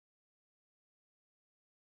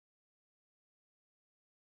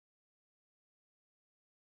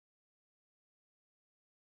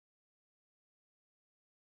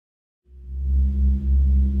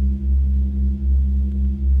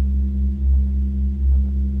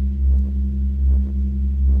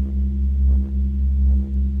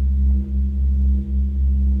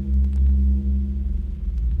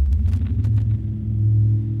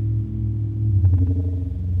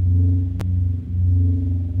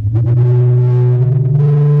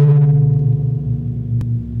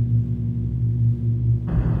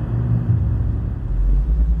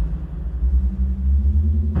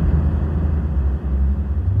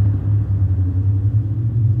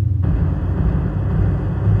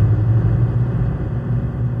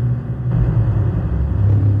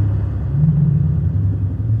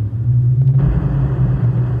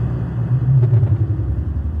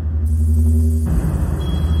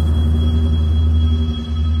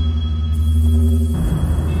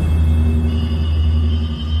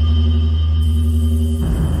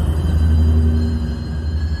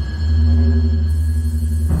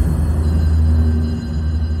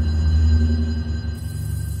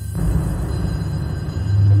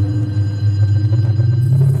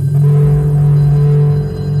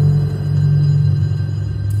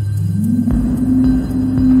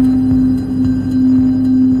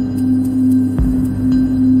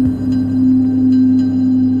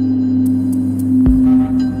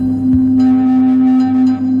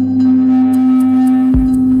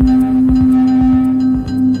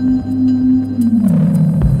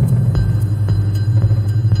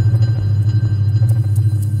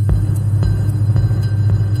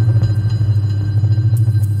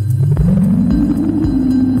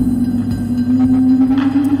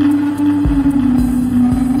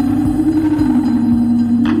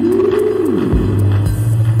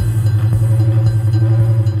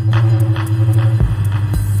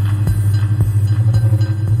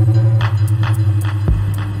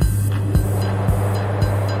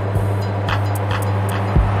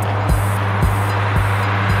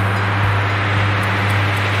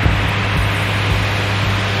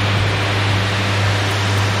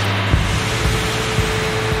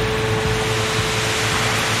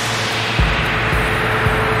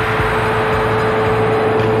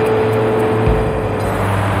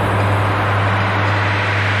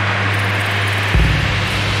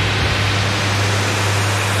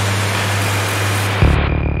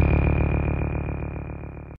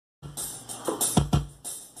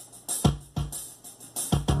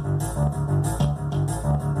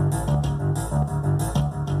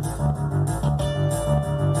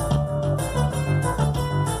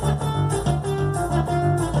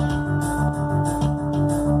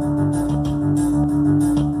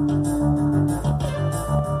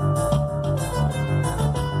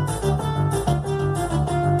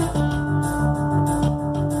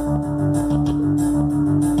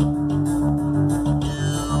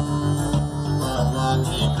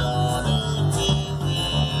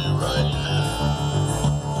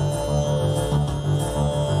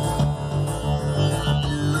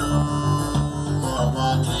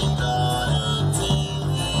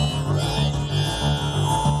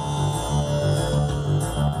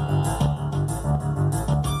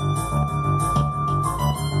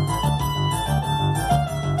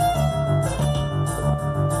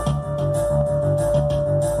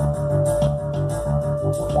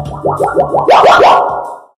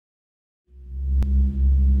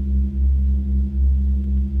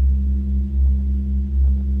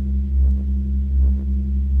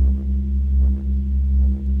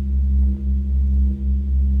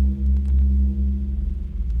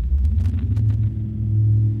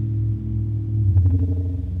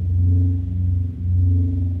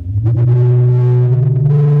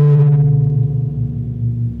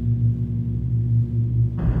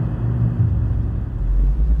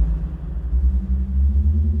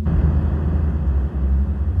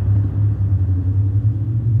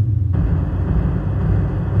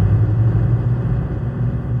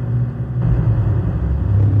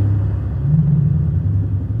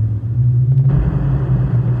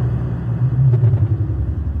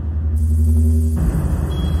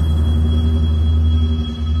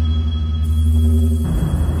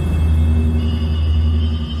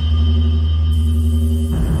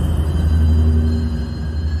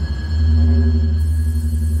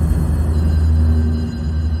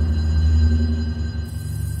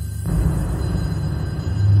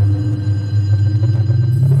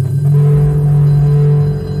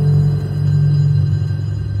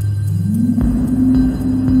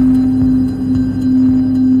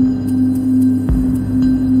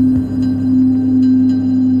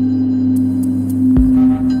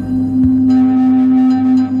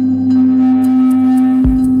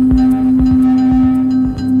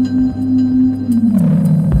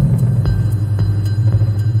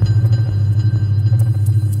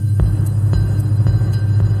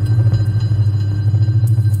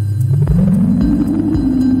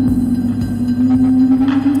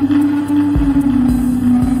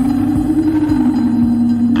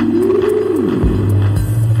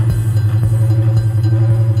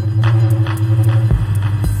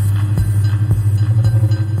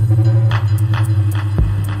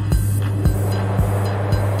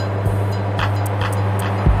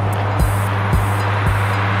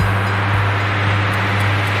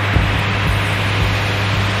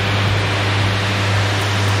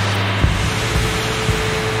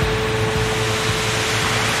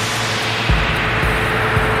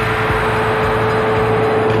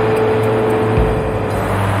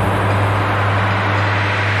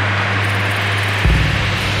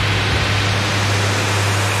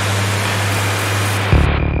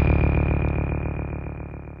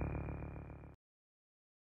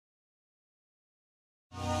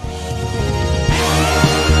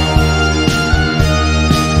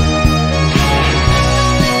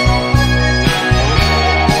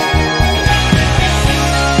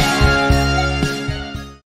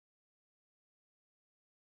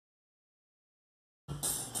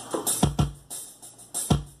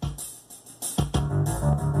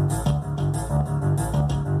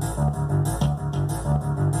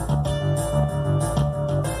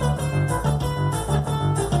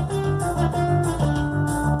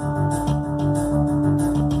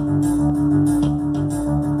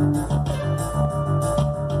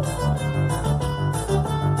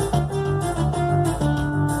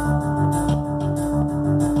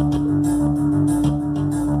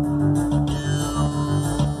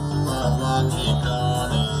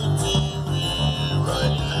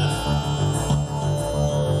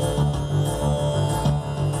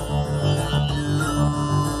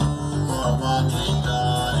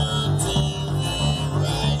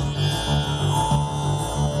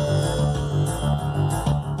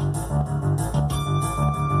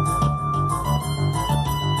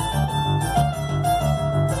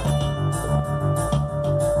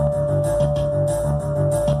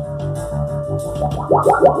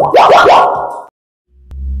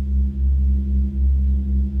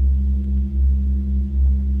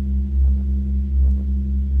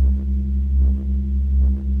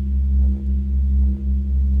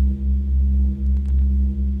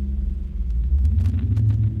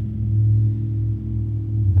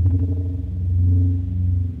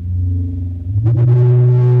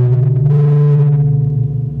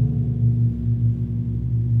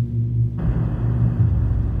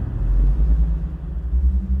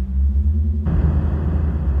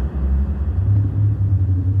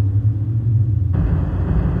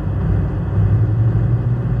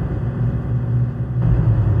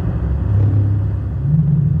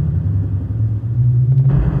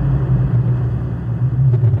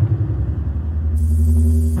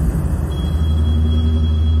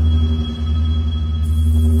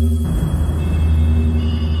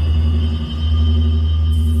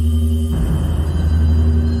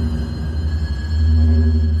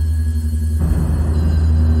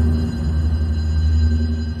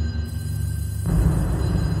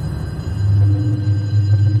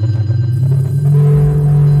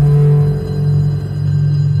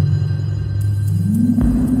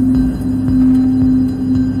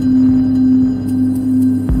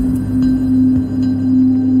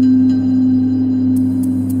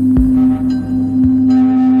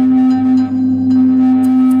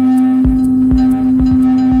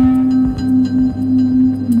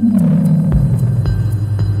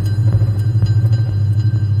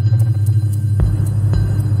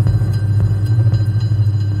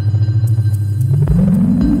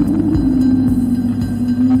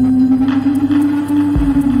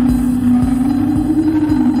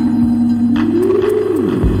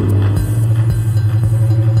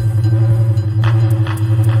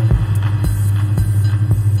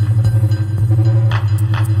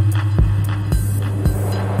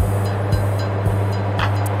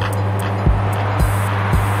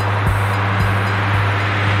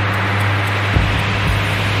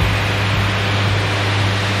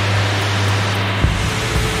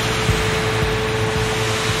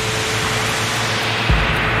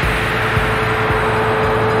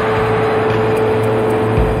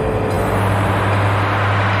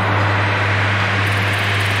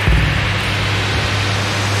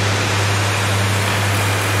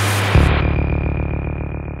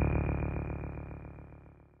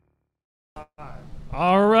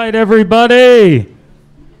All right, everybody.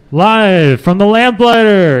 Live from the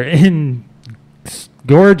Lamplighter in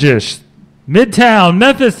gorgeous Midtown,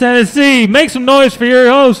 Memphis, Tennessee. Make some noise for your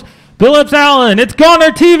host, Billups Allen. It's Goner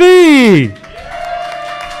TV.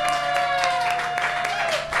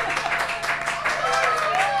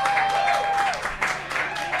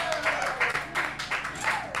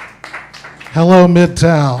 Hello,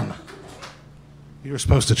 Midtown. You were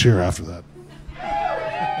supposed to cheer after that.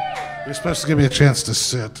 You're supposed to give me a chance to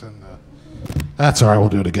sit, and that's all right. We'll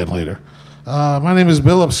do it again later. My name is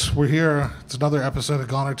Billups. We're here. It's another episode of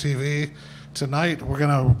Goner TV. Tonight, we're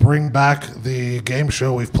going to bring back the game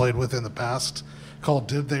show we've played with in the past called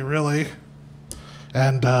Did They Really?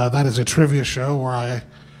 And that is a trivia show where I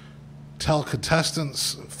tell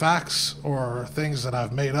contestants facts or things that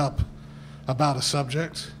I've made up about a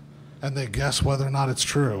subject, and they guess whether or not it's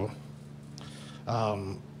true.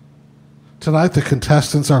 Tonight, the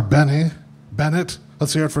contestants are Bennett.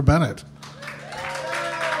 Let's hear it for Bennett.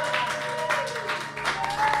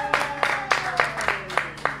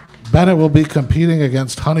 Bennett will be competing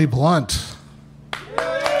against Honey Blunt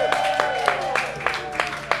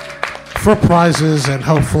for prizes, and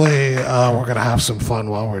hopefully we're going to have some fun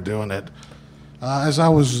while we're doing it. As I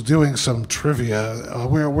was doing some trivia,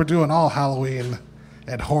 we're doing all Halloween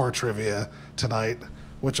and horror trivia tonight,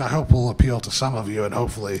 which I hope will appeal to some of you and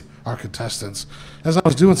hopefully our contestants. As I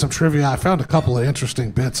was doing some trivia, I found a couple of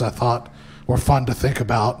interesting bits I thought were fun to think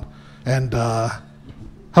about, and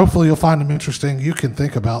hopefully you'll find them interesting. You can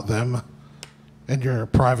think about them in your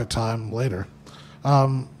private time later.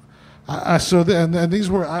 I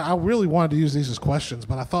really wanted to use these as questions,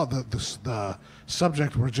 but I thought that the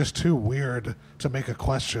subject were just too weird to make a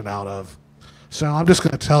question out of. So I'm just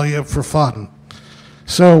going to tell you for fun.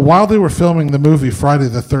 So while they were filming the movie Friday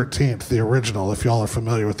the 13th, the original, if y'all are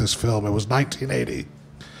familiar with this film, it was 1980.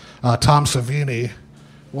 Tom Savini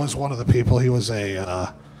was one of the people. He was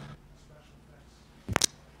a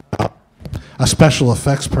special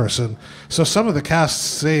effects person. So some of the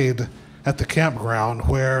cast stayed at the campground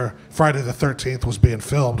where Friday the 13th was being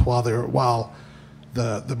filmed while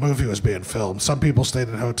the movie was being filmed. Some people stayed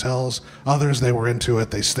in hotels. Others, they were into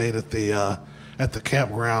it. They stayed at the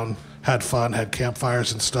campground, had fun, had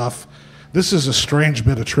campfires and stuff. This is a strange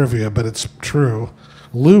bit of trivia, but it's true.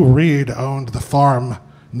 Lou Reed owned the farm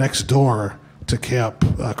next door to Camp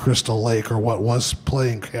Crystal Lake, or what was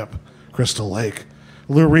playing Camp Crystal Lake.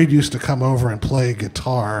 Lou Reed used to come over and play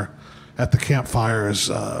guitar at the campfires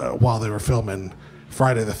while they were filming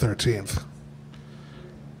Friday the 13th.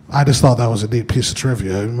 I just thought that was a neat piece of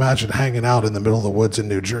trivia. Imagine hanging out in the middle of the woods in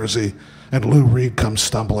New Jersey and Lou Reed comes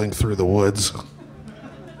stumbling through the woods.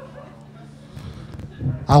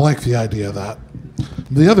 I like the idea of that.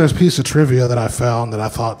 The other piece of trivia that I found that I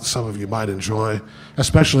thought some of you might enjoy,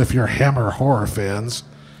 especially if you're Hammer horror fans,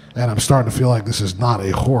 and I'm starting to feel like this is not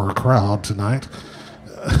a horror crowd tonight,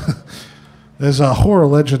 is horror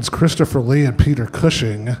legends Christopher Lee and Peter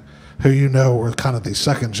Cushing, who you know were kind of the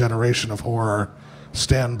second generation of horror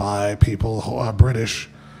standby people, British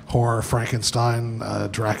horror, Frankenstein,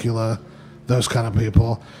 Dracula, those kind of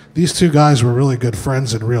people. These two guys were really good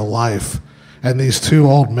friends in real life, and these two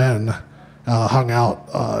old men hung out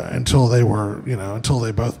until they were, until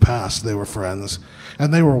they both passed. They were friends,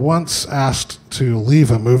 and they were once asked to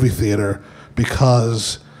leave a movie theater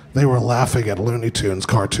because they were laughing at Looney Tunes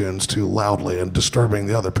cartoons too loudly and disturbing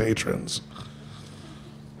the other patrons.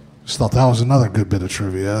 Just thought that was another good bit of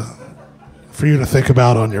trivia for you to think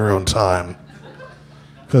about on your own time,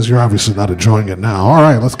 because you're obviously not enjoying it now. All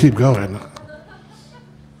right, let's keep going.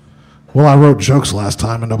 Well, I wrote jokes last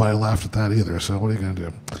time and nobody laughed at that either, so what are you going to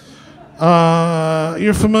do?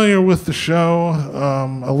 You're familiar with the show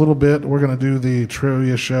a little bit. We're going to do the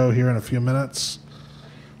trivia show here in a few minutes.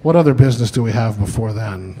 What other business do we have before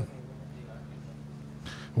then?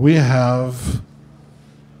 We have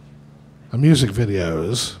a music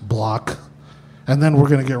videos block, and then we're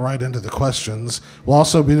going to get right into the questions. We'll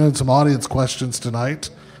also be doing some audience questions tonight,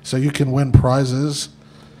 so you can win prizes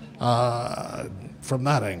from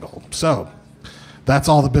that angle. So that's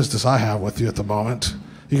all the business I have with you at the moment.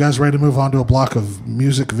 You guys ready to move on to a block of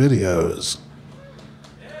music videos?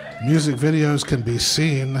 Music videos can be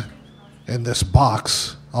seen in this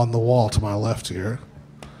box on the wall to my left here.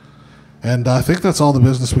 And I think that's all the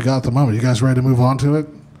business we got at the moment. You guys ready to move on to it?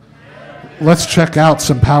 Let's check out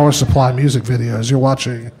some Power Supply music videos. You're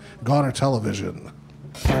watching Goner Television.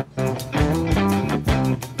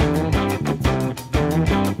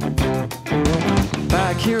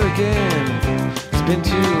 Back here again, it's been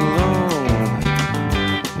too long,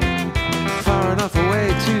 far enough away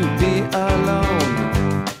to be alone.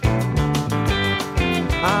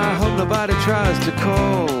 I hope nobody tries to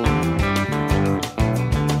call,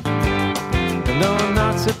 and no one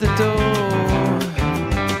knocks at the door.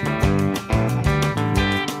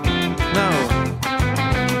 No.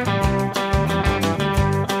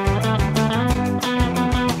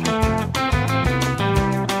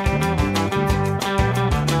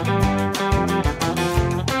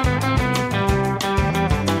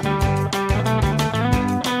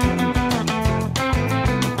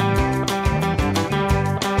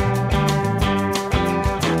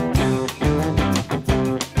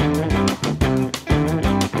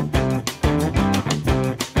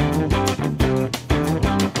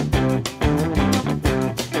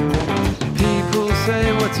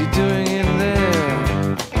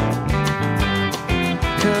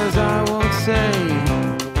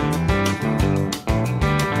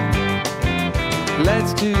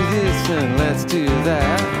 Let's do this and let's do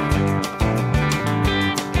that,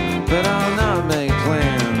 but I'll not make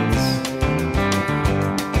plans.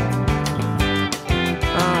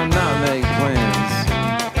 I'll not make plans.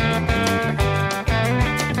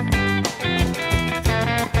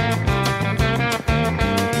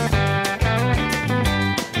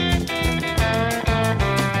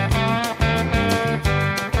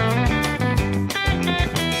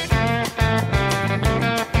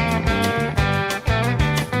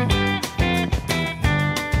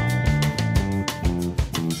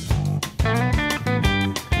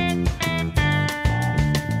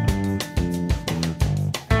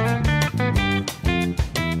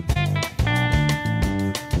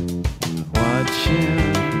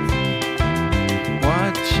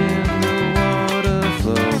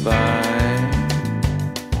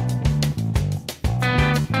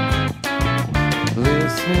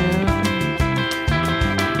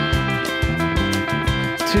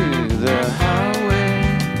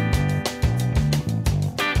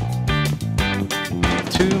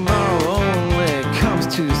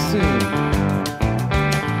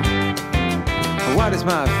 What is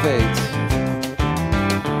my fate?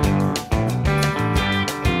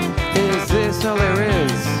 Is this all there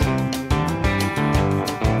is?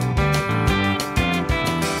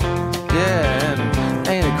 Yeah, and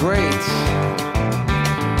ain't it great?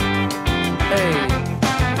 Hey.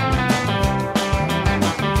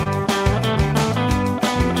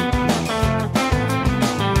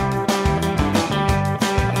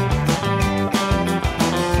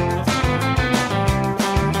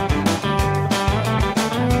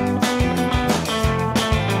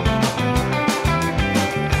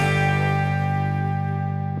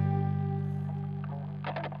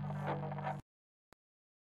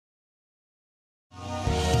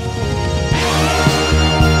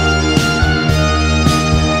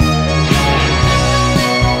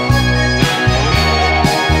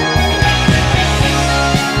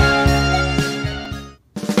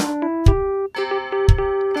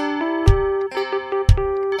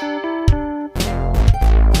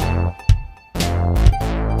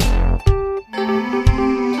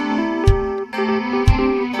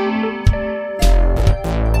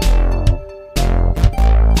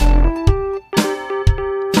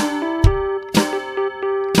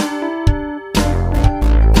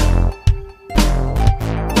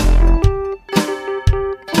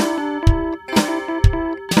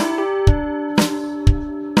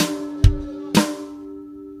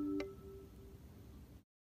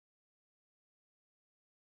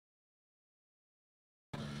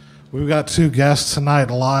 We've got two guests tonight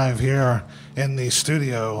live here in the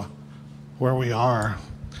studio where we are.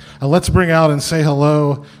 Let's bring out and say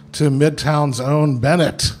hello to Midtown's own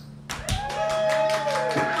Bennett.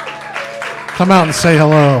 Come out and say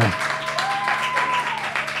hello.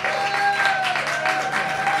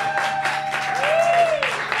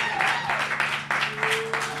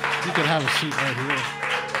 You can have a seat right here.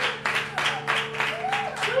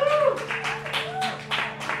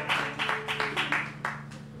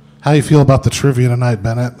 How you feel about the trivia tonight,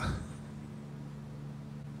 Bennett?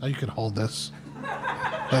 Oh, you can hold this.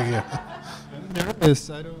 Thank you. I'm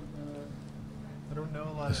nervous. I don't know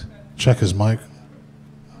a lot. Check his mic.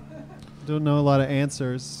 Don't know a lot of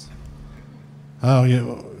answers. Oh,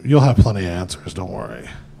 you'll have plenty of answers. Don't worry.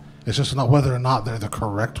 It's just not whether or not they're the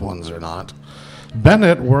correct ones or not.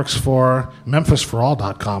 Bennett works for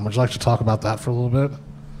MemphisForAll.com. Would you like to talk about that for a little bit?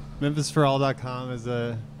 MemphisForAll.com is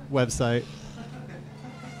a website.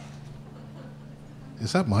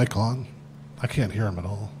 Is that mic on? I can't hear him at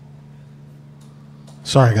all.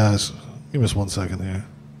 Sorry, guys. Give us 1 second here.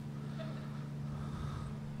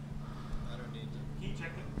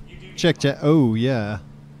 Check. Oh, yeah.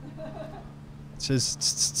 Just.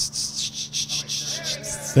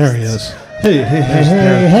 There he is. Hey.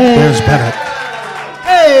 There's Bennett.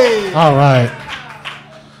 Hey! All right.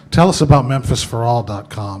 Tell us about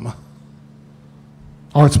MemphisForAll.com.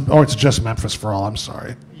 Or it's just Memphis for All. I'm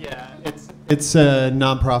sorry. Yeah, it's a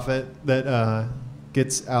nonprofit that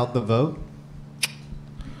gets out the vote.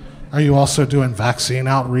 Are you also doing vaccine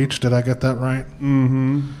outreach? Did I get that right?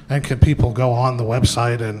 Mm-hmm. And can people go on the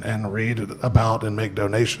website and read about and make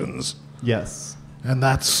donations? Yes. And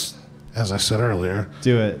that's, as I said earlier,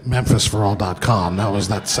 Do it. MemphisForAll.com. That was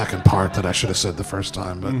that second part that I should have said the first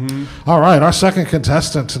time. But All right, our second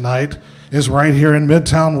contestant tonight is right here in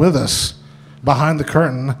Midtown with us. Behind the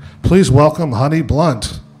curtain, please welcome Honey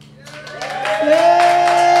Blunt.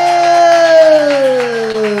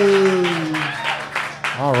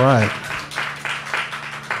 All right.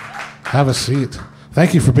 Have a seat.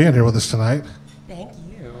 Thank you for being here with us tonight. Thank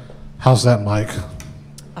you. How's that, Mike?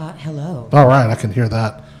 Hello. All right, I can hear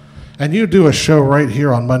that. And you do a show right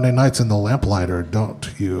here on Monday nights in the Lamplighter, don't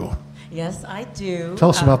you? Yes, I do. Tell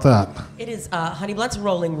us about that. It is Honey Blunt's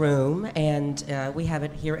Rolling Room, and we have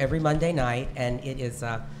it here every Monday night, and it is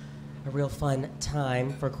a real fun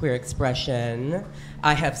time for queer expression.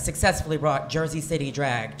 I have successfully brought Jersey City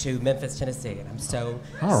drag to Memphis, Tennessee, and I'm so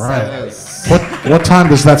All right. so What time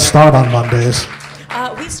does that start on Mondays?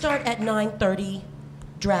 we start at 9:30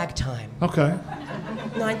 drag time. Okay.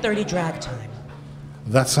 9:30 drag time.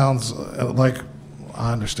 That sounds like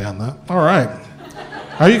I understand that. All right.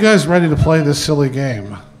 Are you guys ready to play this silly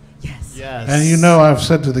game? Yes. Yes. And you know I've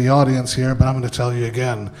said to the audience here, but I'm going to tell you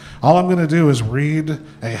again. All I'm going to do is read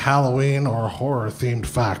a Halloween or horror-themed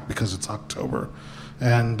fact because it's October.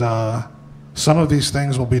 And some of these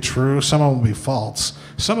things will be true, some of them will be false.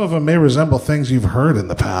 Some of them may resemble things you've heard in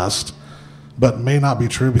the past, but may not be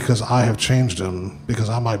true because I have changed them, because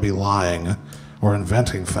I might be lying or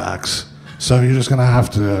inventing facts. So you're just going to have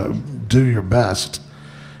to do your best.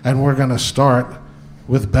 And we're going to start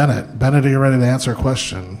with Bennett. Bennett, are you ready to answer a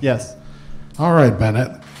question? Yes. All right,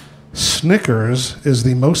 Bennett. Snickers is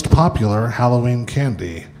the most popular Halloween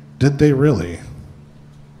candy. Did they really?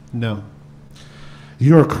 No.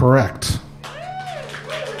 You're correct.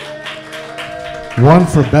 One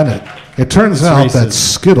for Bennett. It turns out Reese's. that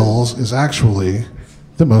Skittles is actually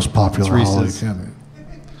the most popular It's Halloween Reese's. candy.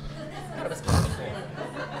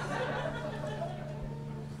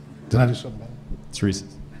 Did I do something bad? It's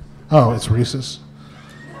Reese's. Oh, it's Reese's.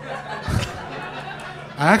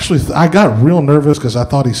 I got real nervous because I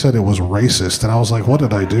thought he said it was racist, and I was like, "What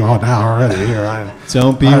did I do now already here?"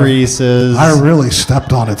 Don't be Reese's. I really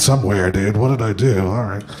stepped on it somewhere, dude. What did I do? All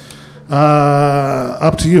right,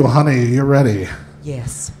 up to you, honey. You're ready.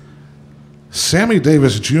 Yes. Sammy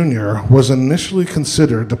Davis Jr. was initially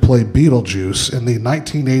considered to play Beetlejuice in the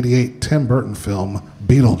 1988 Tim Burton film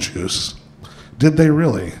Beetlejuice. Did they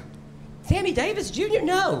really? Sammy Davis Jr.?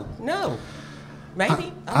 No.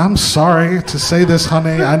 Maybe. I'm sorry to say this,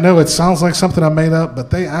 honey. I know it sounds like something I made up, but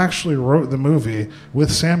they actually wrote the movie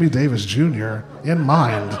with Sammy Davis Jr. in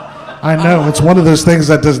mind. I know it's one of those things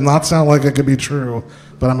that does not sound like it could be true,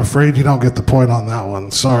 but I'm afraid you don't get the point on that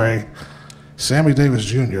one. Sorry. Sammy Davis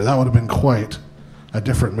Jr., that would have been quite a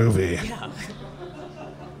different movie. Yeah.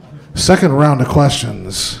 Second round of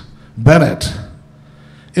questions. Bennett,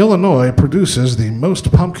 Illinois produces the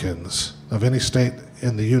most pumpkins of any state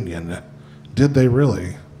in the Union. Did they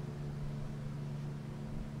really?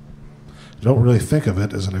 Don't really think of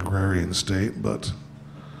it as an agrarian state, but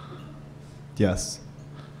Yes.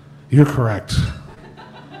 you're correct.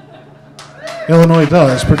 Illinois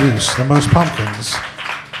does produce the most pumpkins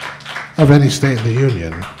of any state in the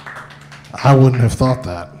union. I wouldn't have thought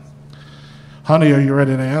that. Honey, are you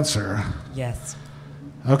ready to answer? Yes.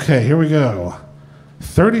 Okay, here we go.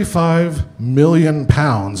 35 million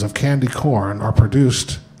pounds of candy corn are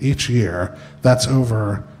produced each year. That's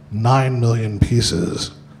over 9 million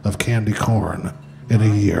pieces of candy corn in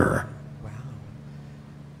a year. Wow.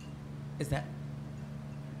 Is that?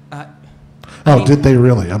 Did they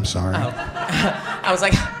really? I'm sorry. Oh. I was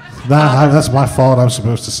like. That's my fault. I'm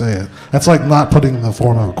supposed to say it. That's like not putting in the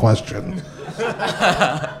form of a question.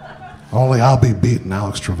 Only I'll be beaten.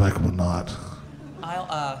 Alex Trebek would not.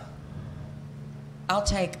 I'll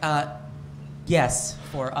take yes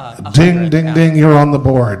for Ding, ding, ding, you're on the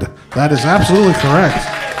board. That is absolutely correct.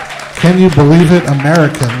 Can you believe it,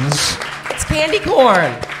 Americans? It's candy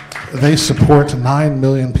corn. They support 9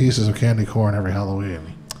 million pieces of candy corn every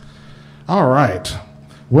Halloween. All right.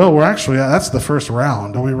 Well, we're actually, that's the first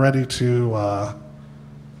round. Are we ready to,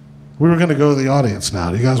 we were going to go to the audience now.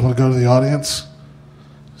 Do you guys want to go to the audience?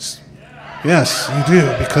 Yes, you do,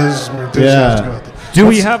 because we're Do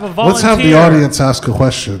we have a volunteer? Let's have the audience ask a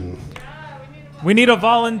question. We need a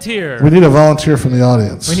volunteer. We need a volunteer from the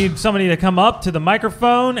audience. We need somebody to come up to the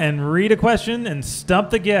microphone and read a question and stump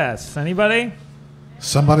the guests. Anybody?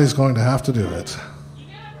 Somebody's going to have to do it.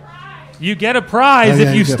 You get a prize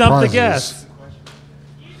if you stump the guests.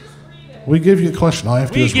 We give you a question. All you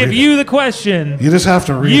have to do is read it. We give you the question. You just have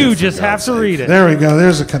to read it. You just have to read it. There we go.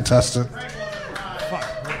 There's a contestant.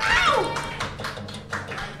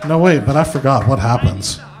 No, wait, but I forgot. What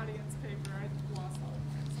happens?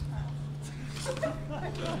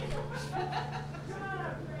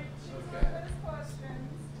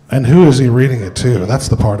 And who is he reading it to? That's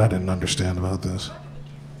the part I didn't understand about this.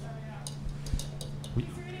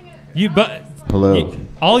 Hello.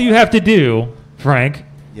 All you have to do, Frank,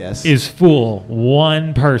 Yes. is fool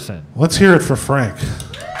one person. Let's hear it for Frank.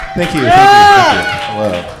 Thank you. Thank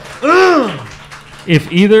you. Hello.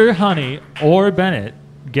 If either Honey or Bennett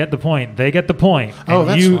get the point, they get the point. Oh, and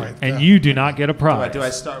that's you, right. And Yeah. you do not get a prize. Do I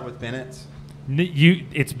start with Bennett? The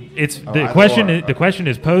either or. question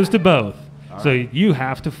is posed to both, so you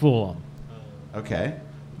have to fool them. Okay.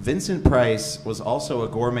 Vincent Price was also a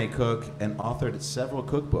gourmet cook and authored several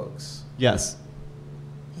cookbooks. Yes.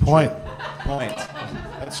 Point. Point.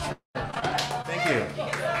 That's true. Thank you.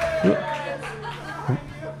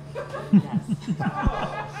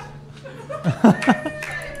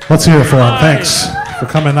 Let's hear it for him. Thanks for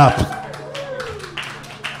coming up.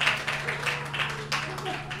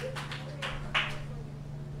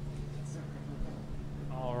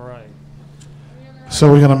 All right.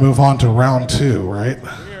 So we're going to move on to round 2, right?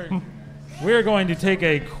 We're going to take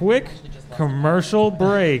a quick commercial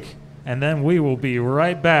break, and then we will be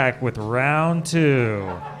right back with round 2.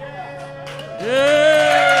 Yeah!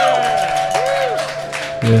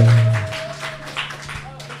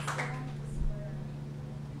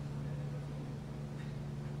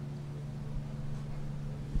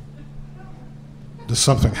 Does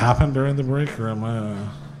something happen during the break, or am I?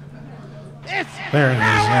 There it is.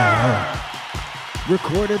 Yeah.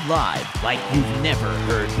 Recorded live like you've never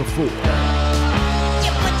heard before. You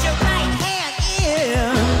put your right hand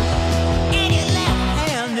in and your left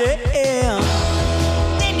hand in.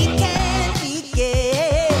 Then you can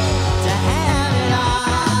begin to have it all.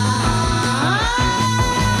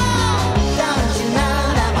 Don't you know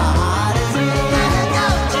that my heart is in?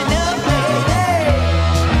 Don't you know,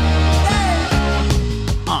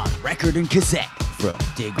 baby? On record and cassette from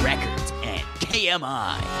Dig Records and KMI.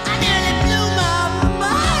 I nearly blew my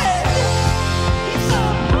mind. It's so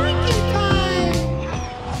freaky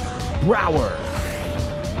time. Brower.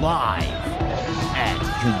 Live at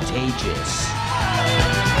Contagious.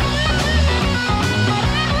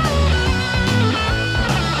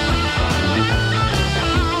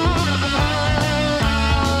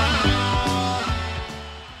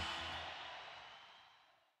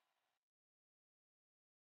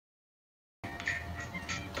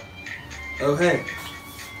 Oh, hey,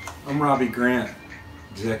 I'm Robbie Grant,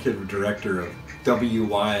 Executive Director of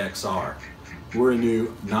WYXR. We're a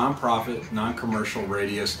new non-profit, non-commercial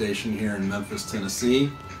radio station here in Memphis, Tennessee,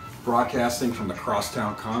 broadcasting from the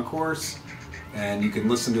Crosstown Concourse, and you can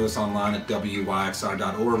listen to us online at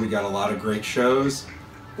WYXR.org. We got a lot of great shows,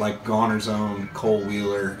 like Goner's own Cole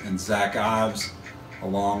Wheeler and Zach Ives,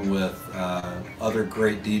 along with other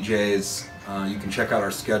great DJs. You can check out our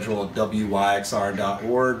schedule at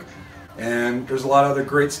WYXR.org. And there's a lot of other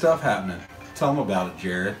great stuff happening. Tell them about it,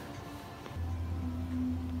 Jared.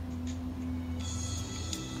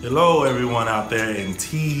 Hello, everyone out there in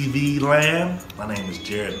TV land. My name is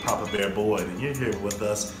Jared Papa Bear Boyd, and you're here with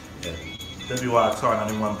us at WYXR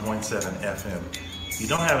 91.7 FM. If you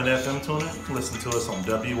don't have an FM tuner, you can listen to us on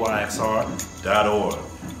WYXR.org.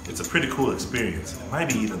 It's a pretty cool experience. It might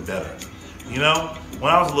be even better. You know,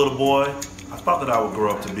 when I was a little boy, I thought that I would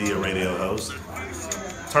grow up to be a radio host.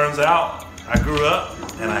 Turns out, I grew up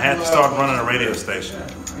and I had to start running a radio station.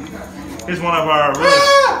 Here's one of our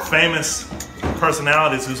really famous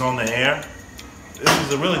personalities who's on the air. This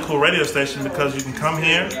is a really cool radio station because you can come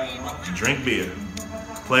here, drink beer,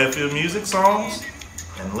 play a few music songs,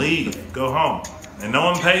 and leave, go home, and no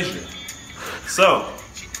one pays you. So,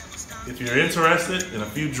 if you're interested in a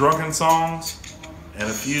few drunken songs and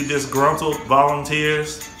a few disgruntled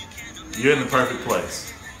volunteers, you're in the perfect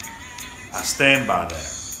place. I stand by that.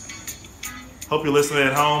 Hope you're listening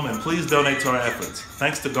at home, and please donate to our efforts.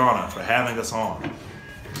 Thanks to Ghana for having us on.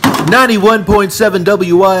 91.7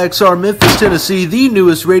 WYXR Memphis, Tennessee, the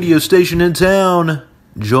newest radio station in town.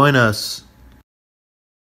 Join us.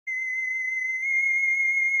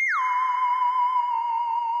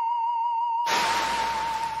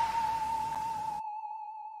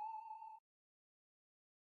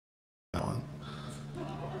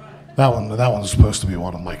 That one's supposed to be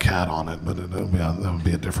one with my cat on it, but that would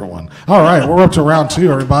be a different one. All right, we're up to round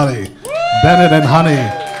 2, everybody. Bennett and Honey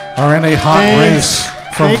are in a hot race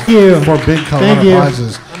for big color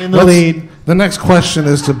prizes. I'm in the lead. The next question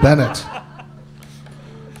is to Bennett.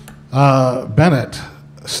 Bennett,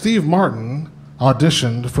 Steve Martin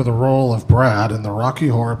auditioned for the role of Brad in the Rocky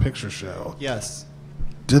Horror Picture Show. Yes.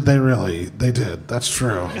 Did they really? They did. That's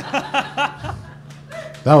true. That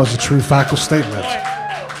was a true factual statement.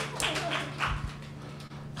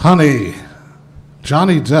 Honey,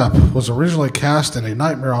 Johnny Depp was originally cast in A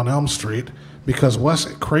Nightmare on Elm Street because Wes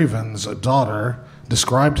Craven's daughter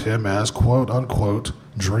described him as quote-unquote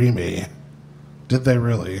dreamy. Did they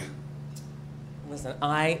really? Listen,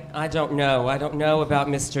 I don't know. I don't know about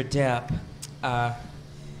Mr. Depp.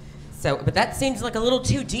 But that seems like a little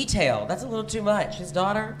too detailed. That's a little too much. His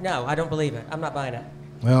daughter? No, I don't believe it. I'm not buying it.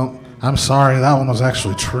 Well, I'm sorry. That one was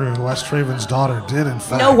actually true. Wes Craven's daughter did, in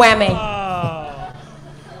fact. No whammy.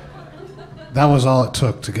 That was all it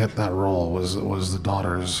took to get that role, was the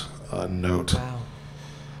daughter's note. Wow.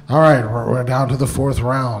 All right, we're down to the 4th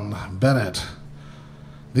round. Bennett,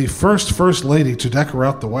 the first lady to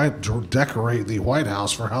decorate the White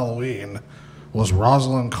House for Halloween was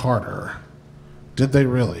Rosalind Carter. Did they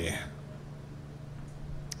really?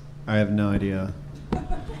 I have no idea.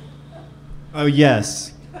 Oh,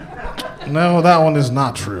 yes. No, that one is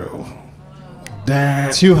not true.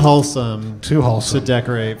 Too wholesome. Too wholesome to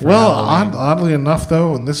decorate. For Halloween. Oddly enough,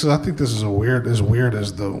 though, and I think this is as weird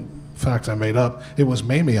as the fact I made up. It was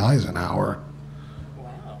Mamie Eisenhower.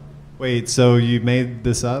 Wow. Wait, so you made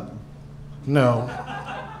this up? No,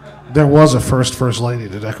 there was a first lady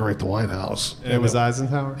to decorate the White House. And it was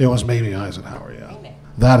Eisenhower. It was Mamie Eisenhower. Yeah,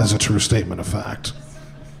 that is a true statement of fact.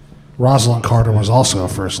 Rosalind Carter was also a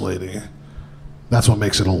first lady. That's what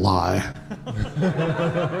makes it a lie.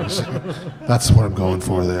 That's what I'm going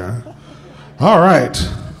for there. All right.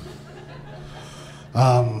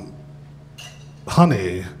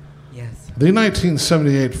 Honey. Yes. The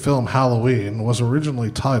 1978 film Halloween was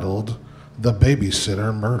originally titled The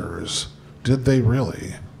Babysitter Murders. Did they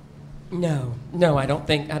really? No, I don't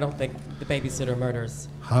think the Babysitter Murders.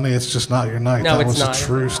 Honey, it's just not your night. No, that it's was not. a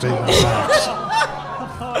true statement of facts.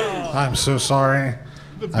 I'm so sorry.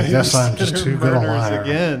 I guess I'm just too good a liar.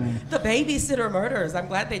 Again. The Babysitter Murders. I'm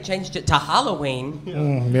glad they changed it to Halloween.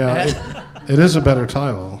 Yeah, it is a better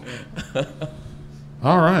title.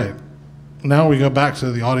 All right. Now we go back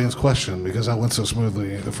to the audience question because that went so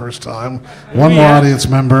smoothly the first time. One more audience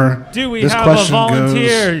member. Do we This have a question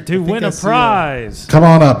volunteer goes, to win a prize? Come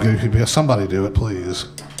on up. Somebody do it, please.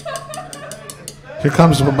 Here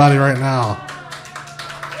comes somebody right now.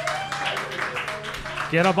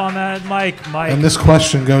 Get up on that mic, Mike. And this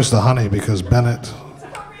question goes to Honey because Bennett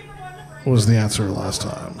was the answer last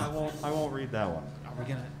time. I won't read that one. Are we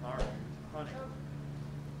gonna? All right. Honey.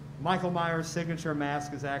 Michael Myers' signature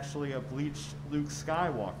mask is actually a bleached Luke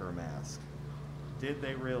Skywalker mask. Did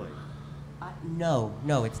they really? No,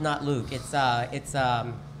 it's not Luke. It's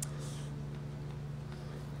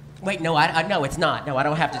Wait, no, no, it's not. No, I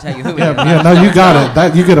don't have to tell you who it is. Yeah, no, you got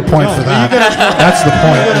it. You get a point for that. That's the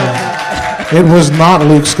point. Yeah. It was not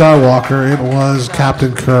Luke Skywalker. It was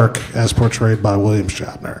Captain Kirk, as portrayed by William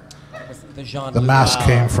Shatner. The mask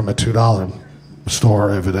came from a $2 store,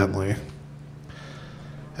 evidently.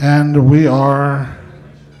 And we are...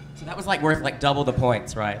 So that was like worth like double the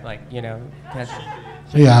points, right? Like, you know.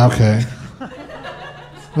 Yeah, okay.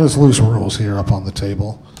 There's loose rules here up on the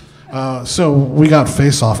table. So we got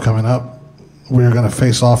face-off coming up. We're going to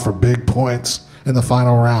face off for big points in the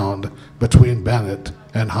final round between Bennett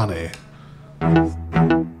and Honey?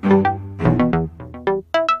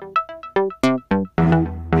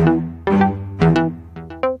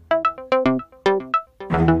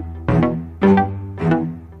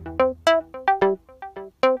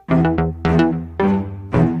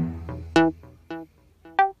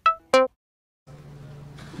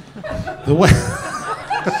 The way,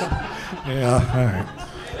 yeah, all right.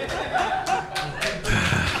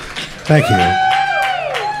 Thank you.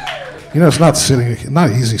 You know, it's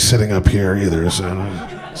not easy sitting up here either, so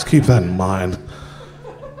just keep that in mind.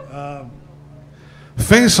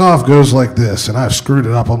 Face Off goes like this, and I've screwed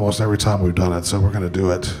it up almost every time we've done it, so we're going to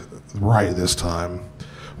do it right this time.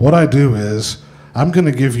 What I do is, I'm going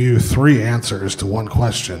to give you 3 answers to one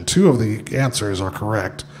question. 2 of the answers are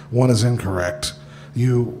correct, 1 is incorrect.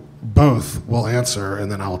 You both will answer,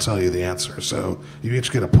 and then I'll tell you the answer. So you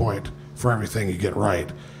each get a point for everything you get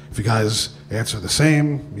right. If you guys answer the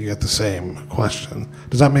same, you get the same question.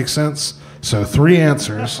 Does that make sense? So 3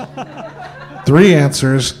 answers. 3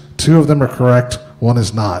 answers. 2 of them are correct. 1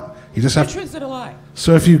 is not. You just have. Truth is a lie.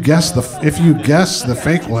 So if you guess the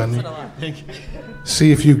fake one,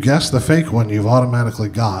 see if you guess the fake one, you've automatically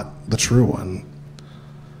got the true one.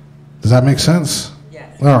 Do Does that make sense?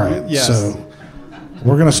 Yes. All right. Yes. So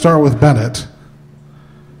we're going to start with Bennett.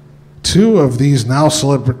 Two of these now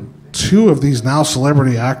celebrity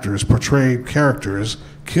actors portrayed characters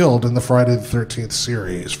killed in the Friday the 13th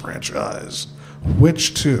series franchise.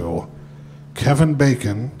 Which two? Kevin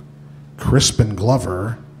Bacon, Crispin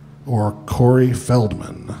Glover, or Corey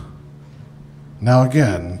Feldman? Now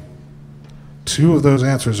again, two of those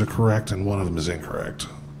answers are correct and one of them is incorrect.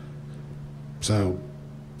 So,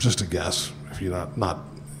 just a guess if you're not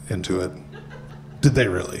into it. Did they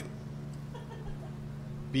really?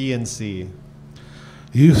 B and C.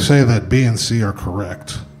 You say that B and C are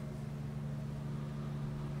correct.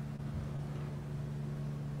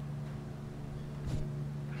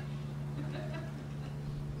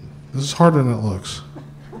 This is harder than it looks.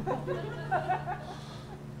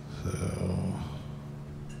 So,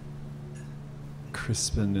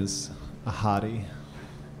 Crispin is a hottie.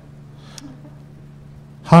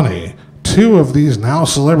 Honey, two of these now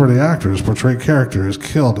celebrity actors portray characters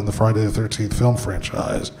killed in the Friday the 13th film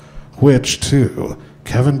franchise. Which two?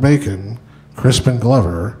 Kevin Bacon, Crispin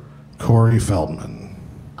Glover, Corey Feldman.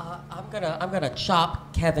 I'm gonna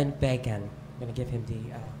chop Kevin Bacon. I'm gonna give him the.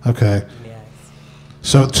 Okay. Yes.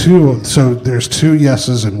 So there's two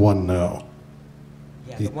yeses and one no.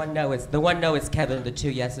 Yeah, the one no is Kevin. The two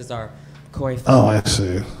yeses are Corey Oh, Feldman. I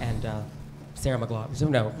see. And Sarah McLaughlin. So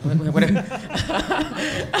no.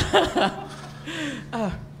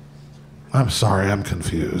 I'm sorry, I'm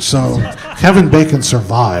confused. So Kevin Bacon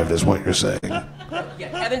survived, is what you're saying? Yeah,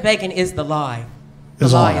 Kevin Bacon is the lie. The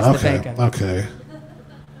Is lie alive. is the Okay. bacon. Okay.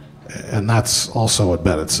 And that's also what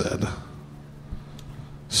Bennett said.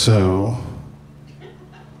 So.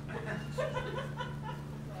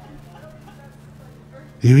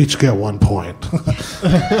 You each get 1 point.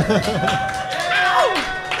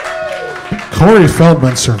 Corey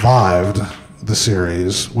Feldman survived the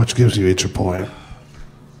series, which gives you each a point.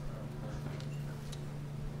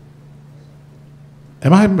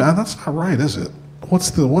 That's not right, is it?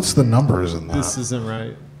 What's the numbers in that? This isn't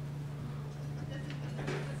right.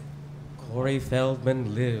 Corey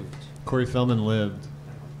Feldman lived. Corey Feldman lived.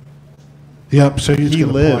 Yep, so you He get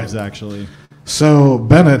a lives, point. actually. So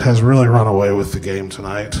Bennett has really run away with the game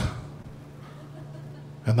tonight.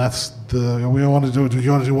 And that's do you want to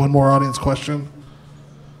do one more audience question?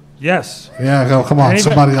 Yes. Yeah, go, come on.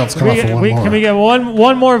 Somebody else come up for one more. Can we get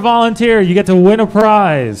one more volunteer? You get to win a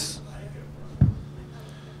prize.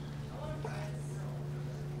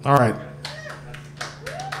 All right.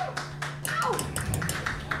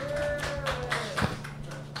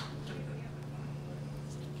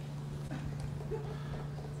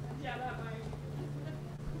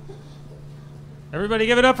 Everybody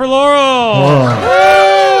give it up for Laurel.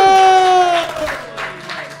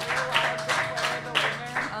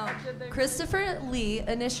 Christopher Lee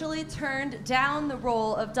initially turned down the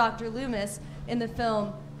role of Dr. Loomis in the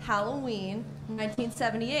film Halloween,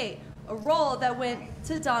 1978, a role that went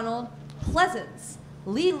to Donald Pleasance.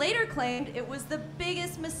 Lee later claimed it was the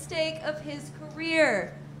biggest mistake of his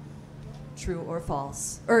career. True or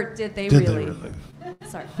false? Or did they really?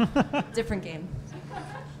 Sorry, different game.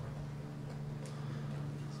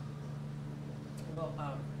 Well,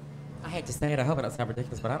 I hate to say it. I hope it doesn't sound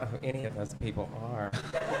ridiculous, but I don't know who any of those people are.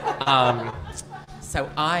 So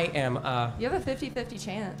I am. You have a 50-50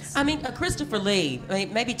 chance. I mean, Christopher Lee. I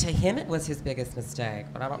mean, maybe to him it was his biggest mistake,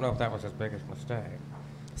 but I don't know if that was his biggest mistake.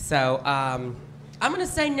 So I'm going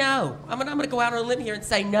to say no. I'm going to go out on a limb here and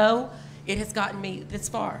say no. It has gotten me this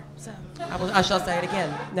far. So I shall say it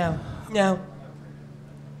again. No. No.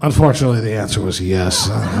 Unfortunately, the answer was yes.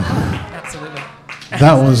 Absolutely.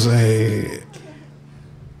 That was a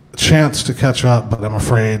chance to catch up, but I'm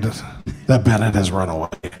afraid that Bennett has run away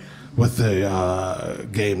with the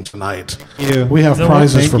game tonight. We have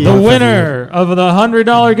prizes for both the of you. winner of the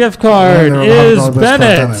 $100 gift card is $100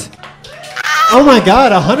 Bennett. Oh my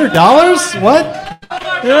God, $100? What?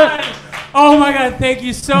 Oh my God, thank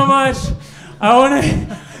you so much. I want to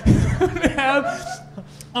thank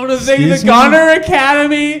the Excuse me? Goner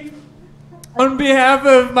Academy on behalf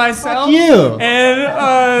of myself Fuck you. and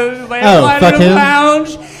fuck Lamplighter him.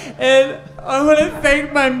 Lounge. And I want to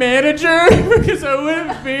thank my manager because I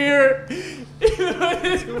wouldn't be here. Thank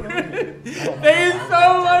you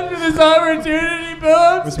so much for this opportunity,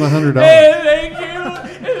 Billups. Where's my $100? And thank you.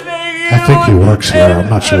 And thank you. I think he works here. I'm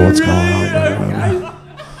not sure what's going on.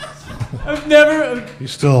 I've never. You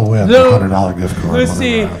still win the No. $100 gift card. Let's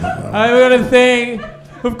see. I want to thank,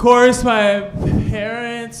 of course, my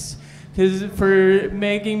parents, for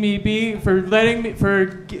making me be, for letting me,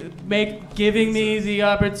 giving me the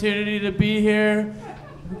opportunity to be here,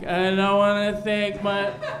 and I want to thank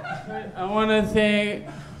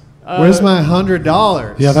Where's my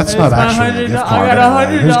 $100? Yeah, that's not actually a gift card. I got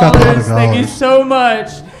anyway. Who's got the $100. Thank you $100? so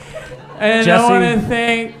much. And Jesse. I want to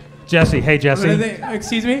thank. Jesse, hey Jesse.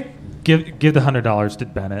 Excuse me. Give the $100 to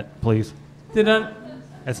Bennett, please. Did I?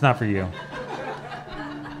 It's not for you.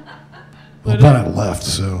 Well, Bennett left,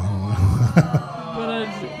 so.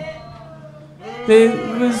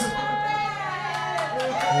 It was.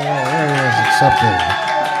 Accepted.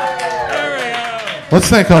 Let's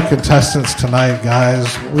thank our contestants tonight,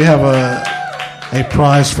 guys. We have a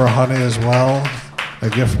prize for Honey as well, a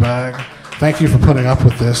gift bag. Thank you for putting up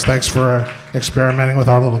with this. Thanks for experimenting with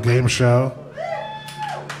our little game show.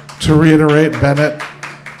 To reiterate, Bennett,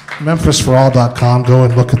 MemphisForAll.com. Go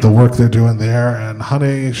and look at the work they're doing there. And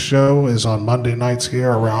Honey's show is on Monday nights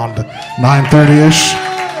here around 9:30ish.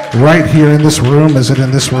 Right here in this room. Is it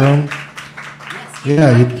in this room?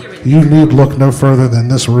 Yeah, you need look no further than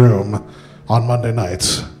this room on Monday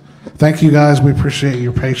nights. Thank you guys. We appreciate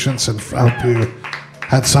your patience and I hope you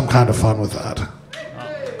had some kind of fun with that.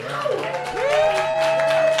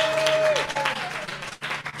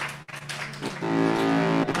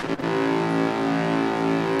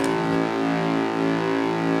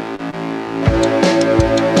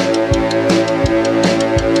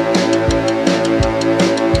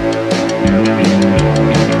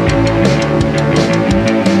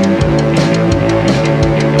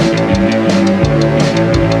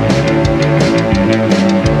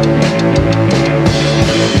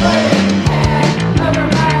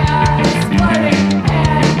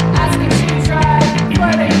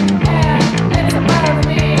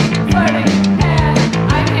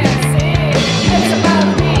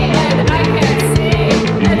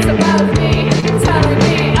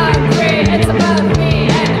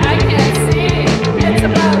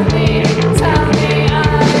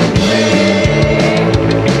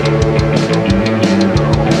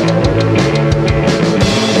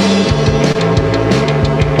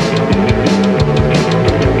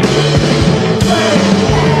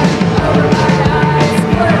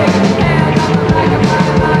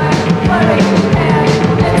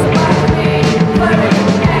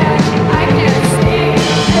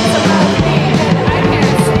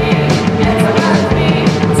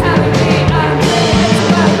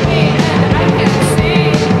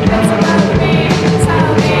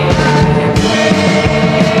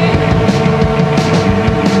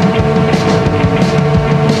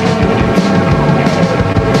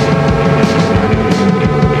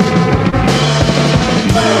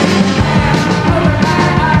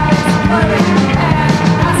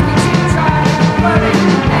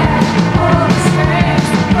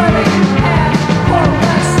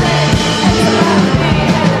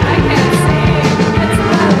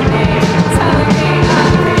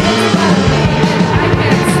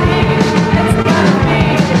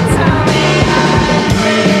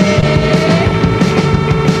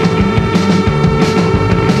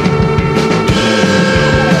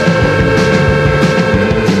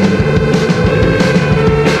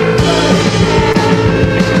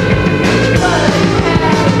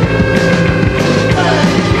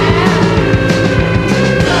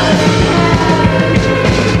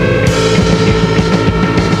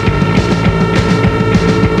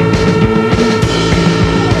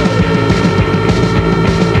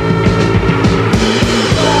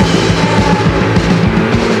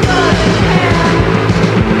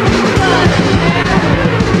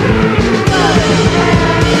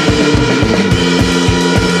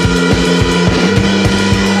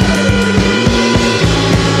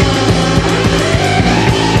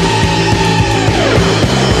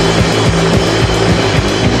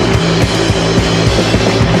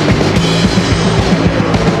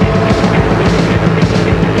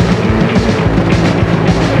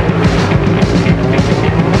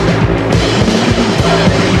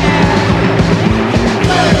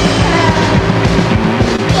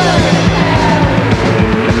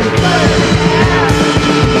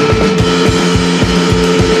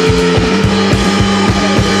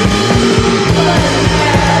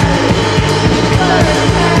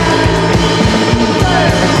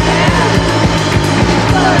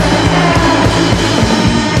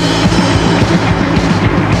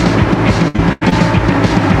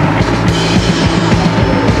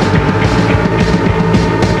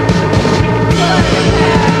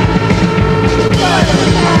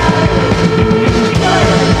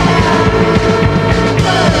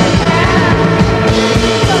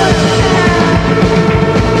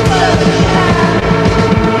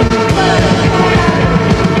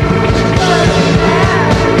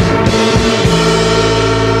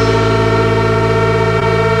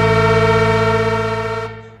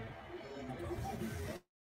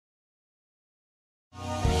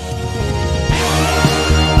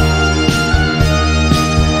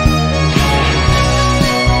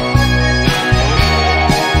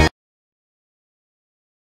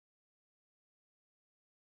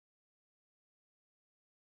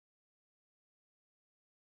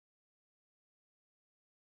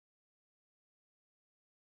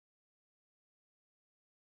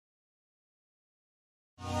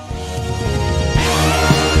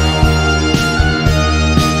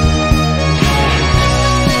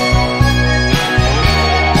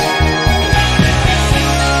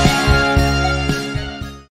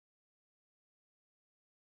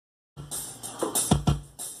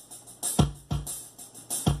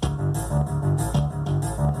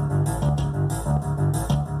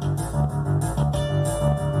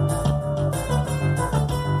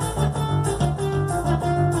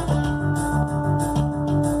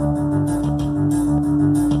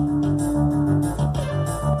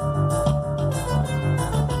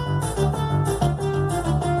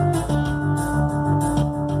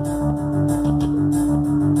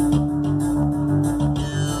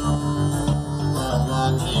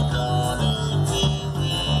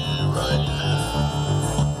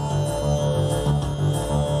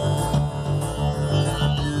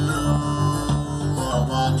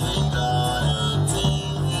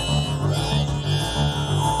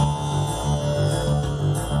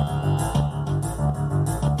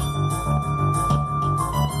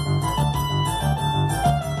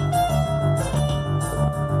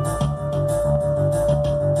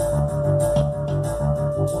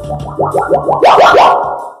 All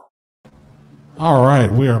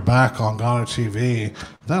right, we are back on Ghana TV.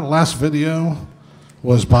 That last video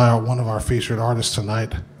was by one of our featured artists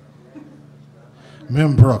tonight,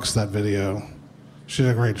 Mim Brooks. That video, she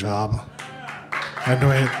did a great job. And do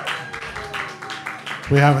we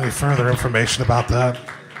have any further information about that?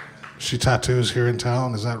 She tattoos here in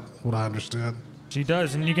town. Is that what I understand? She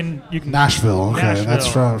does, and you can Nashville. Okay,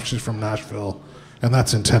 Nashville. She's from Nashville, and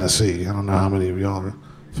that's in Tennessee. I don't know how many of y'all are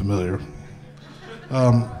familiar.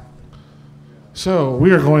 So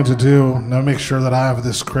we are going to do, now make sure that I have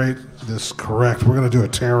this correct. We're going to do a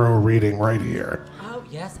tarot reading right here. Oh,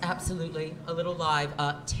 yes, absolutely. A little live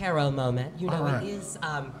tarot moment. You know, right. It is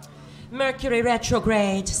Mercury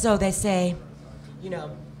retrograde, so they say.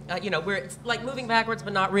 It's like moving backwards,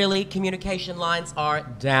 but not really. Communication lines are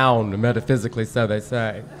down, metaphysically, so they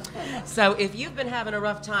say. So if you've been having a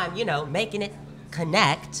rough time, making it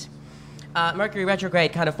connect, Mercury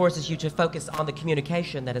retrograde kind of forces you to focus on the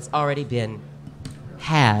communication that has already been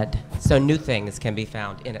had, so new things can be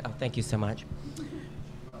found in it. Oh, thank you so much.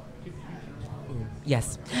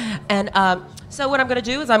 Yes. And so what I'm going to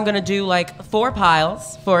do is I'm going to do like 4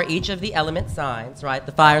 piles for each of the element signs, right?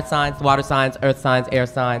 The fire signs, the water signs, earth signs, air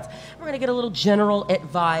signs. We're going to get a little general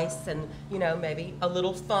advice and, maybe a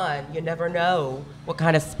little fun. You never know what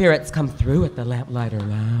kind of spirits come through at the Lamplighter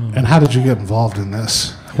Lounge. And how did you get involved in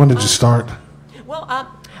this? When did you start? Well,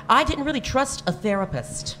 I didn't really trust a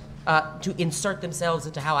therapist to insert themselves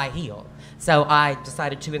into how I heal. So I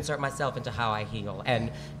decided to insert myself into how I heal.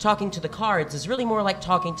 And talking to the cards is really more like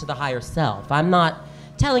talking to the higher self. I'm not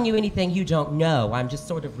telling you anything you don't know. I'm just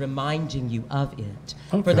sort of reminding you of it.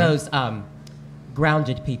 Okay. For those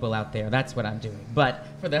grounded people out there, that's what I'm doing. But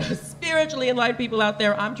for the spiritually enlightened people out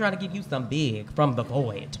there, I'm trying to give you some big from the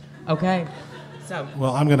void. Okay? So.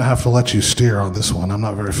 Well, I'm going to have to let you steer on this one. I'm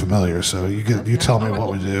not very familiar, so you tell me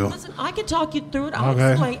what we do. Listen, I can talk you through it.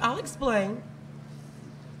 I'll explain.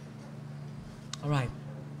 All right.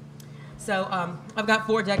 So I've got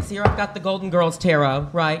 4 decks here. I've got the Golden Girls Tarot,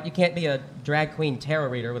 right? You can't be a drag queen tarot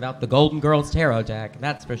reader without the Golden Girls Tarot deck,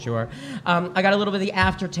 that's for sure. I got a little bit of the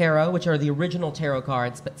After Tarot, which are the original tarot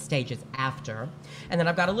cards, but stages after. And then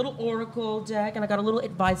I've got a little Oracle deck, and I got a little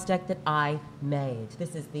advice deck that I made.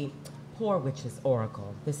 This is the Poor Witch's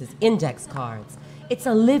Oracle. This is index cards. It's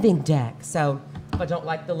a living deck, so if I don't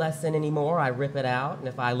like the lesson anymore, I rip it out, and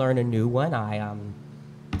if I learn a new one, I,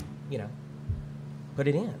 put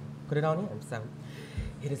it on in. So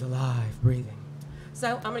it is alive, breathing.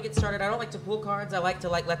 So I'm gonna get started. I don't like to pull cards. I like to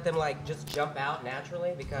let them just jump out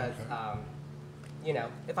naturally because,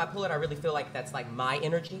 if I pull it, I really feel like that's like my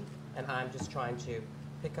energy, and I'm just trying to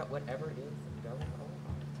pick up whatever it is going on.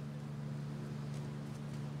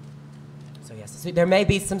 So yes, so there may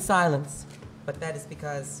be some silence, but that is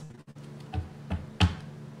because.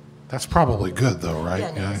 That's probably good, though, right?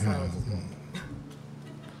 Yeah, no, silence is good.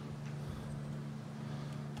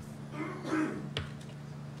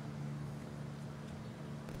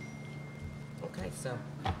 Okay, so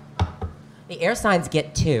the air signs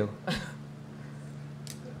get 2.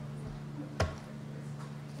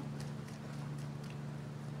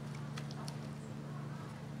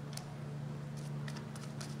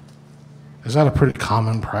 Is that a pretty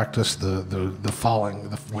common practice? The falling,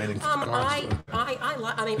 the waiting for the cards.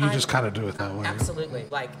 You just kind of do it that way. Absolutely,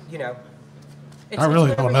 I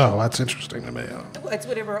really don't know. That's interesting to me. It's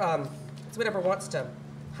whatever wants to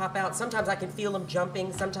hop out. Sometimes I can feel them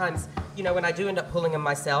jumping. Sometimes, when I do end up pulling them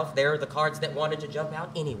myself, they're the cards that wanted to jump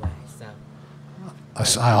out anyway. So.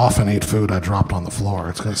 I often eat food I dropped on the floor.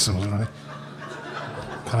 It's kind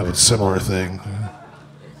of a similar thing.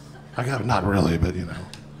 I got not really, but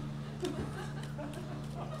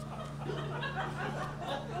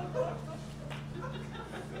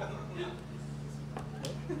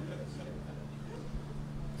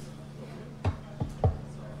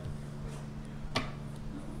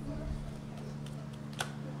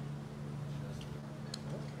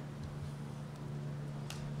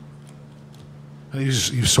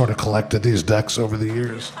You sort of collected these decks over the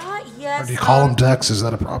years? Yes. Or do you call them decks? Is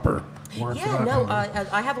that a proper word for that? No,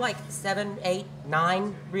 I have 7, 8,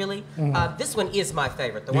 9, really. Mm-hmm. This one is my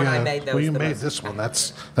favorite. The one I made, though, Well, you made this one.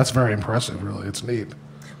 That's very impressive, really. It's neat.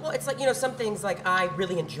 Well, it's some things I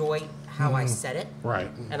really enjoy how I said it.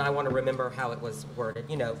 Right. And I want to remember how it was worded.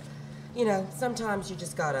 Sometimes you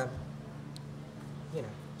just gotta,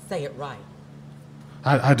 say it right.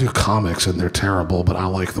 I do comics and they're terrible, but I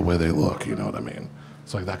like the way they look. You know what I mean?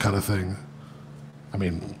 It's like that kind of thing. I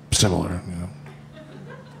mean, similar.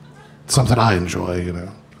 It's something I enjoy. Okay.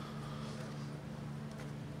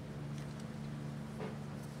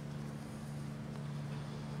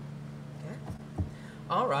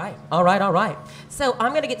 All right, all right, all right. So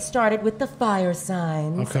I'm going to get started with the fire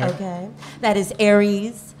signs. Okay. That is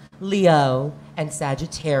Aries, Leo, and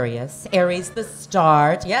Sagittarius. Aries, the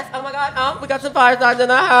start. Yes. Oh my God. Oh, we got some fire signs in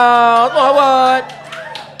the house. Forward.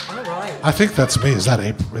 All right. I think that's me. Is that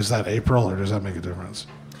April? Is that April, or does that make a difference?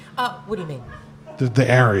 What do you mean?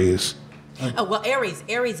 The Aries. Oh well, Aries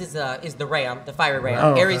is the ram, the fiery ram.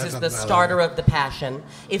 Oh, okay, Aries that is the doesn't matter. starter of the passion.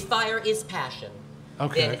 If fire is passion,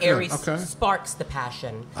 Okay, then good, Aries okay. sparks the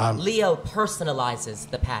passion. Leo personalizes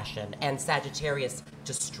the passion, and Sagittarius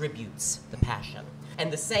distributes the passion.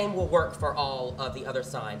 And the same will work for all of the other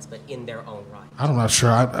signs, but in their own right. I'm not sure.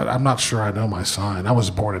 I'm not sure I know my sign. I was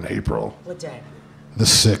born in April, What day? the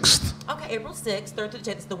 6th. Okay, April 6th, 3rd to the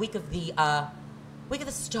 10th. It's the week of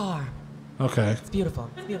the star. Okay. It's beautiful.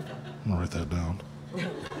 It's beautiful. I'm gonna write that down.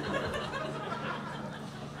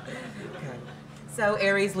 So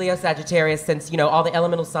Aries, Leo, Sagittarius, since, all the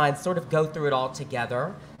elemental signs sort of go through it all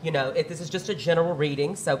together, this is just a general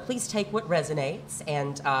reading, so please take what resonates,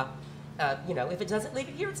 and, if it doesn't, leave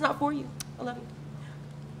it here. It's not for you. I love you.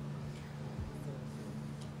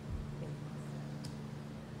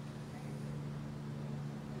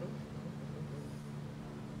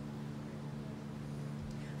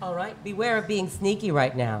 All right, beware of being sneaky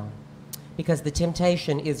right now, because the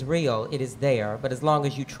temptation is real, it is there, but as long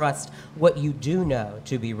as you trust what you do know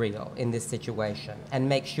to be real in this situation, and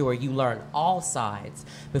make sure you learn all sides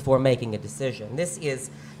before making a decision. This is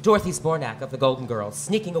Dorothy Spornak of the Golden Girls,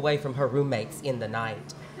 sneaking away from her roommates in the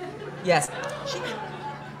night. Yes,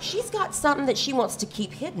 she's got something that she wants to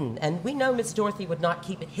keep hidden, and we know Miss Dorothy would not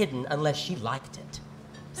keep it hidden unless she liked it.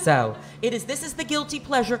 So this is the guilty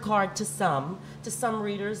pleasure card to some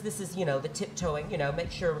readers. This is, the tiptoeing, make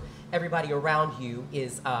sure everybody around you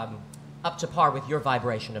is up to par with your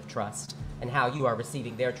vibration of trust and how you are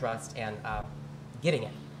receiving their trust and giving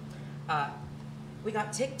it. We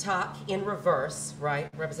got TikTok in reverse, right?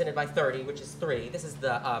 Represented by 30, which is 3. This is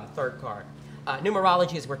the third card.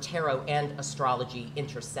 Numerology is where tarot and astrology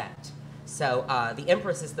intersect. So the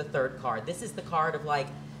Empress is the third card. This is the card of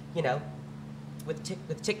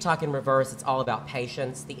with TikTok in reverse, it's all about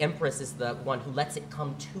patience. The Empress is the one who lets it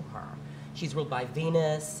come to her. She's ruled by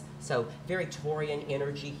Venus, so very Taurian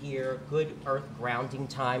energy here. Good earth grounding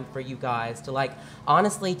time for you guys to,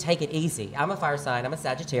 honestly take it easy. I'm a fire sign. I'm a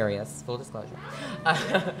Sagittarius. Full disclosure.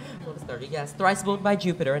 Full disclosure, yes. Thrice ruled by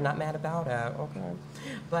Jupiter, and not mad about it. Okay.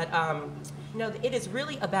 But, it is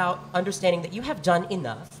really about understanding that you have done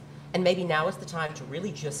enough, and maybe now is the time to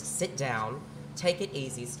really just sit down, take it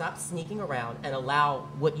easy, stop sneaking around, and allow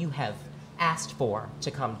what you have asked for to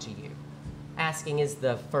come to you. Asking is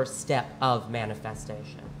the first step of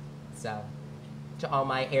manifestation. So, to all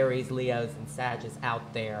my Aries, Leos, and Sages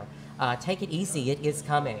out there, take it easy. It is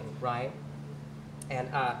coming, right? And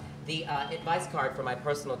the advice card for my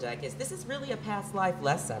personal deck is, this is really a past life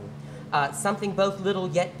lesson. Something both little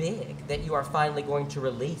yet big that you are finally going to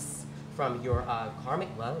release from your karmic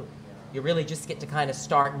load. You really just get to kind of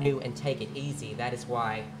start new and take it easy. That is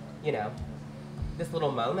why, this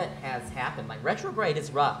little moment has happened. Retrograde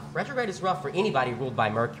is rough. Retrograde is rough for anybody ruled by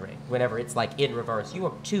Mercury. Whenever it's in reverse, you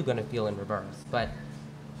are too going to feel in reverse. But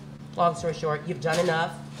long story short, you've done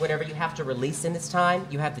enough. Whatever you have to release in this time,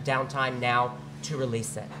 you have the downtime now to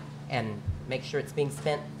release it. And make sure it's being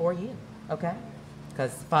spent for you, okay?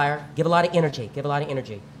 Because fire, give a lot of energy. Give a lot of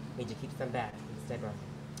energy. Need to keep some back. Stay burning.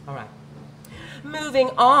 All right. Moving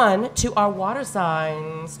on to our water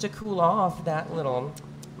signs to cool off that little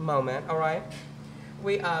moment, all right?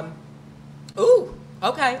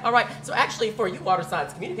 Okay, all right. So actually, for you water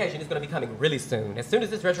signs, communication is going to be coming really soon. As soon as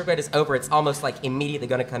this retrograde is over, it's almost immediately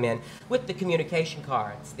going to come in with the communication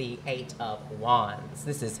cards, the 8 of Wands.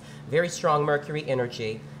 This is very strong Mercury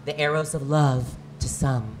energy, the arrows of love to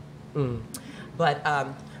some. But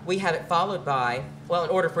we have it followed by, in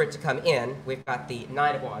order for it to come in, we've got the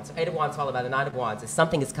 9 of Wands. So 8 of Wands followed by the 9 of Wands. Is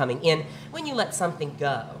something is coming in when you let something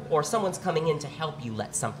go, or someone's coming in to help you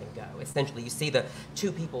let something go. Essentially, you see the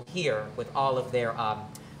two people here with all of their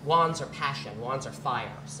wands are passion, wands are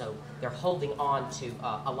fire. So they're holding on to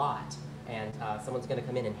a lot, and someone's going to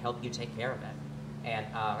come in and help you take care of it.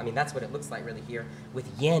 And that's what it looks like really here, with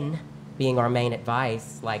yin being our main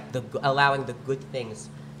advice, allowing the good things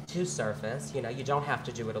to surface. You don't have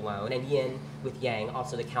to do it alone. And yin with yang,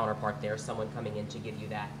 also the counterpart there, someone coming in to give you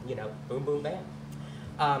that, boom, boom,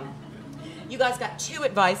 bam. You guys got 2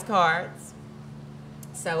 advice cards.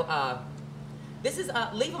 So this is,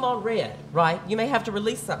 leave them on red, right? You may have to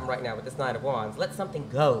release something right now with this 9 of Wands. Let something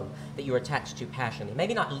go that you're attached to passionately.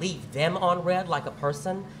 Maybe not leave them on red like a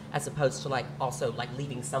person, as opposed to also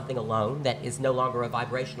leaving something alone that is no longer a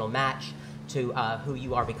vibrational match to who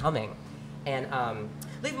you are becoming. and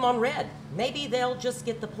leave them on red. Maybe they'll just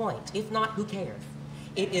get the point. If not, who cares?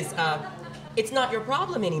 It is, it's not your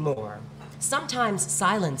problem anymore. Sometimes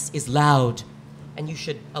silence is loud, and you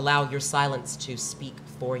should allow your silence to speak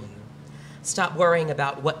for you. Stop worrying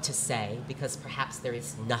about what to say, because perhaps there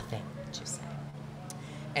is nothing to say.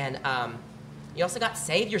 And you also got to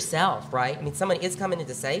save yourself, right? I mean, someone is coming in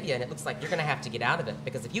to save you, and it looks like you're going to have to get out of it,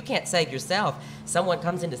 because if you can't save yourself, someone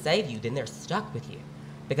comes in to save you, then they're stuck with you,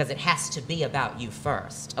 because it has to be about you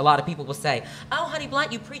first. A lot of people will say, oh, honey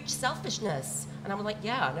Blunt, you preach selfishness. And I'm like,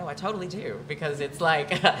 yeah, no, I totally do, because it's like,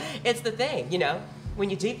 it's the thing, you know? When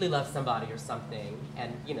you deeply love somebody or something,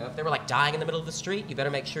 and, you know, if they were like dying in the middle of the street, you better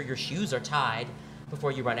make sure your shoes are tied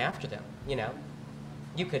before you run after them, you know?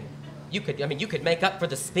 You could make up for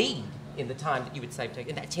the speed in the time that you would save.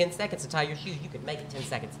 In that 10 seconds to tie your shoes, you could make it 10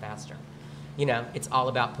 seconds faster. You know, it's all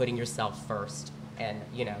about putting yourself first. And,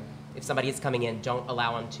 you know, if somebody is coming in, don't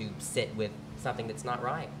allow them to sit with something that's not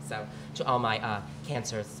right. So to all my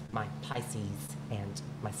Cancers, my Pisces, and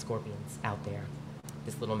my Scorpions out there,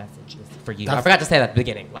 this little message is for you. I forgot to say that at the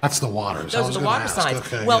beginning. That's the waters. Those are the water signs.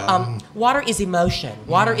 Okay, well, water is emotion.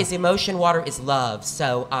 Water is emotion. Water is love.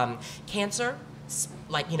 So Cancer,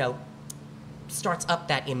 like, you know, starts up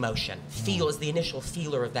that emotion. Feel is the initial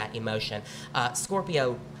feeler of that emotion.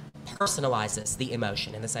 Scorpio personalizes the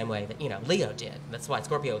emotion in the same way that, you know, Leo did. That's why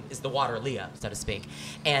Scorpio is the water Leo, so to speak.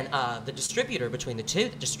 And the distributor between the two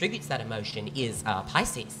that distributes that emotion is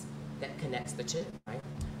Pisces, that connects the two, right?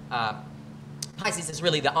 Pisces is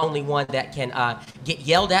really the only one that can get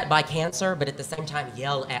yelled at by Cancer, but at the same time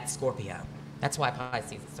yell at Scorpio. That's why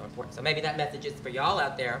Pisces is so important. So maybe that message is for y'all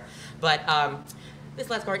out there. But this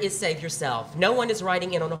last card is save yourself. No one is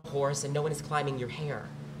riding in on a horse, and no one is climbing your hair.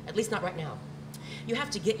 At least not right now. You have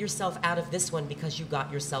to get yourself out of this one because you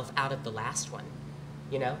got yourself out of the last one.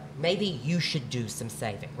 You know, maybe you should do some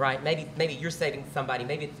saving, right? Maybe you're saving somebody.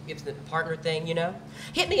 Maybe it's the partner thing, you know?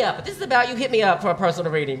 Hit me up. If this is about you, hit me up for a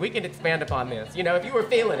personal reading. We can expand upon this. You know, if you were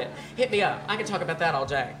feeling it, hit me up. I can talk about that all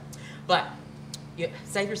day. But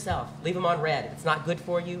save yourself. Leave them on red. If it's not good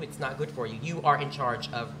for you, it's not good for you. You are in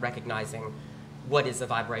charge of recognizing what is a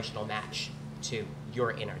vibrational match to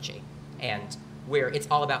your energy, and where it's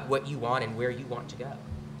all about what you want and where you want to go.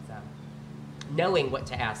 So knowing what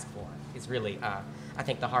to ask for is really, I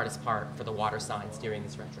think, the hardest part for the water signs during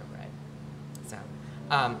this retrograde. So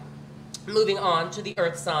moving on to the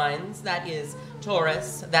earth signs, that is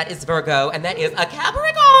Taurus, that is Virgo, and that is a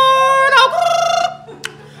Capricorn.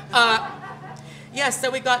 Yes, so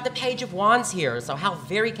we got the Page of Wands here. So how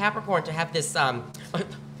very Capricorn to have this,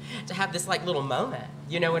 like little moment.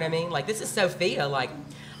 You know what I mean? Like, this is Sophia. Like,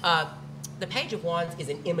 the Page of Wands is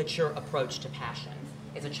an immature approach to passion.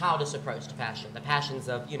 It's a childish approach to passion. The passions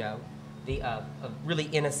of, you know, of really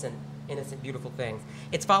innocent, beautiful things.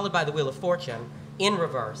 It's followed by the Wheel of Fortune in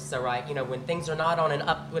reverse. So, right, you know, when things are not on an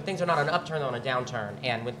upturn, they're on a downturn,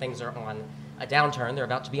 and when things are on a downturn, they're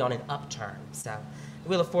about to be on an upturn. So, the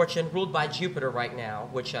Wheel of Fortune, ruled by Jupiter right now,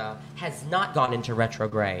 which has not gone into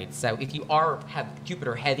retrograde. So, if you have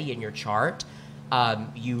Jupiter heavy in your chart,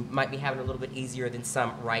 you might be having a little bit easier than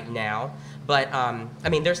some right now. But, I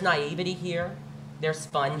mean, there's naivety here. There's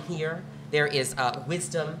fun here. There is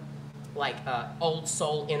wisdom, like old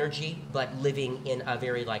soul energy, but living in a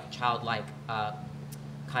very, like, childlike,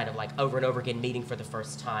 kind of like over and over again meeting for the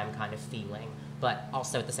first time kind of feeling. But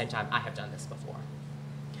also at the same time, I have done this before.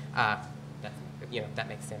 You know, that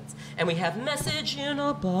makes sense. And we have Message in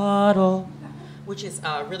a Bottle, which is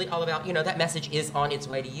really all about, you know, that message is on its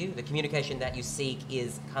way to you. The communication that you seek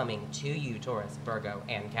is coming to you, Taurus, Virgo,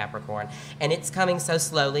 and Capricorn. And it's coming so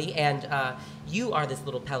slowly, and you are this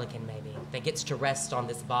little pelican, maybe, that gets to rest on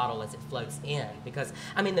this bottle as it floats in. Because,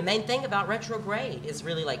 I mean, the main thing about retrograde is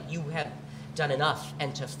really, like, you have done enough,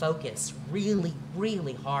 and to focus really,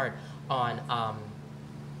 really hard on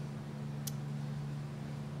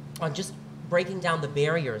just breaking down the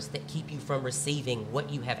barriers that keep you from receiving what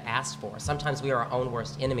you have asked for. Sometimes we are our own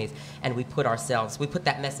worst enemies, and we put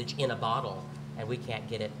that message in a bottle, and we can't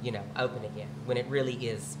get it, you know, open again, when it really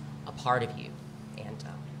is a part of you and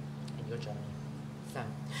your journey. So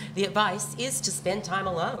the advice is to spend time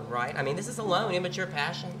alone, right? I mean, this is alone, immature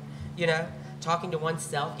passion, you know, talking to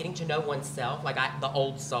oneself, getting to know oneself, like the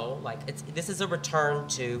old soul. Like, this is a return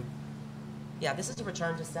to, this is a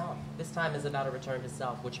return to self. This time is about a return to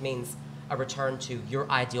self, which means a return to your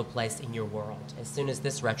ideal place in your world as soon as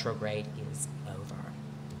this retrograde is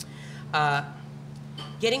over.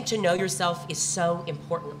 Getting to know yourself is so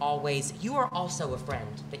important always. You are also a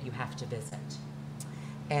friend that you have to visit.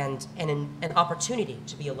 And an opportunity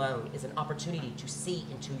to be alone is an opportunity to see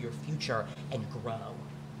into your future and grow.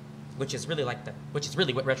 which is really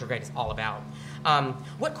what retrograde is all about.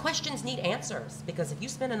 What questions need answers? Because if you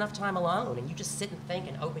spend enough time alone and you just sit and think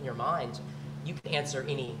and open your mind, you can answer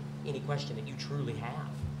any question that you truly have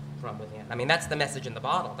from within. I mean, that's the message in the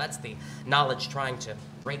bottle. That's the knowledge trying to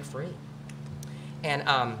break free. And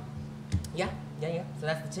yeah. So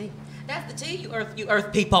that's the tea. That's the tea, you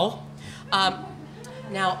Earth people.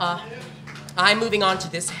 Now, I'm moving on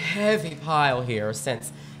to this heavy pile here,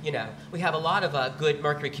 since we have a lot of good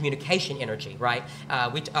Mercury communication energy, right?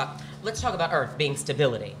 Let's talk about Earth being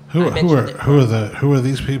stability. Who are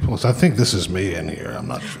these people? I think this is me in here. I'm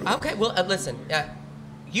not sure. Okay, well, listen.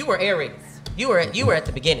 You were Aries. You were at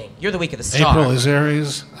the beginning. You're the week of the star. April is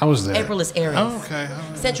Aries. I was there. April is Aries. Oh, okay.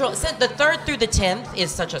 The 3rd through the 10th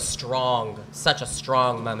is such a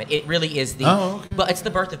strong moment. It really is but it's the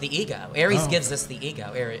birth of the ego. Aries gives us the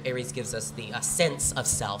ego. Aries gives us the sense of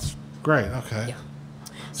self. Great. Okay. Yeah.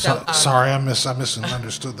 Sorry, I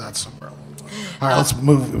misunderstood that somewhere. All right, let's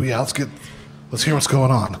move. Yeah, let's hear what's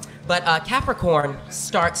going on. But Capricorn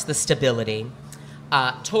starts the stability.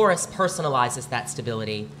 Taurus personalizes that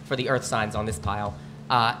stability for the earth signs on this pile,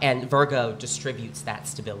 and Virgo distributes that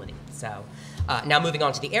stability. So now moving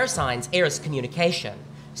on to the air signs, air is communication.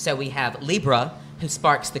 So we have Libra, who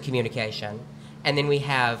sparks the communication, and then we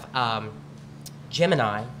have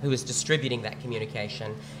Gemini, who is distributing that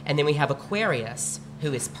communication, and then we have Aquarius,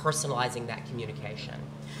 who is personalizing that communication.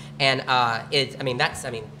 And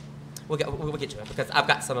we'll get to it, because I've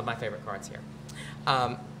got some of my favorite cards here.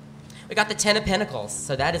 We got the 10 of Pentacles,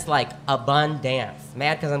 so that is like abundance.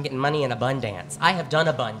 Mad because I'm getting money in abundance. I have done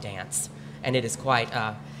abundance, and it is quite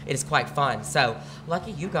fun. So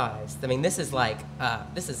lucky you guys. I mean, this is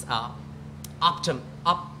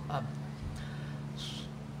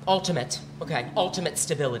ultimate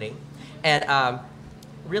stability, and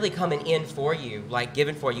really coming in for you, like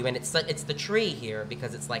given for you. And it's the tree here,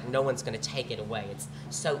 because it's like no one's going to take it away. It's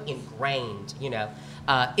so ingrained,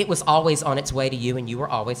 it was always on its way to you, and you were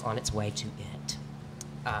always on its way to it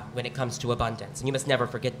when it comes to abundance. And you must never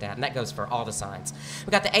forget that, and that goes for all the signs.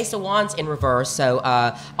 We got the Ace of Wands in reverse, so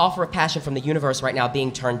offer of passion from the universe right now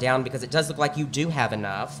being turned down, because it does look like you do have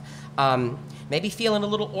enough. Maybe feeling a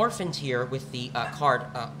little orphaned here with the card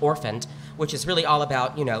orphaned, which is really all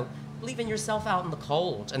about, leaving yourself out in the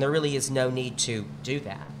cold, and there really is no need to do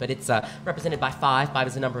that. But it's represented by 5. 5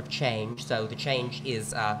 is the number of change, so the change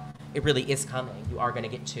is, it really is coming. You are going to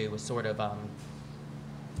get to a sort of,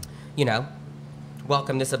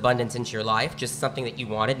 welcome this abundance into your life. Just something that you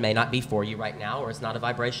wanted may not be for you right now, or it's not a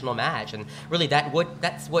vibrational match. And really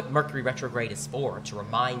that's what Mercury retrograde is for, to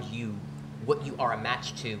remind you what you are a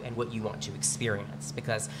match to and what you want to experience.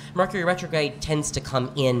 Because Mercury retrograde tends to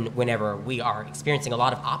come in whenever we are experiencing a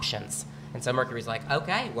lot of options. And so Mercury's like,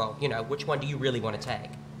 okay, well, which one do you really want to take?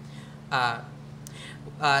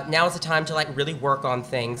 Now is the time to really work on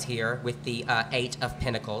things here with the 8 of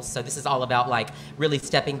Pentacles. So this is all about really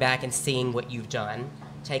stepping back and seeing what you've done,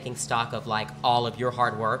 taking stock of all of your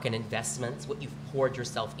hard work and investments, what you've poured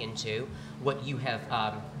yourself into, what you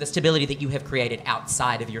have, the stability that you have created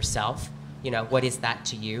outside of yourself. What is that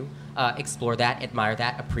to you? Explore that, admire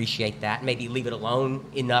that, appreciate that. Maybe leave it alone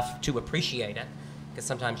enough to appreciate it, because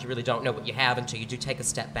sometimes you really don't know what you have until you do take a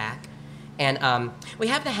step back. And we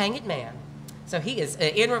have the Hanged Man. So he is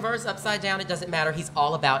in reverse, upside down, it doesn't matter. He's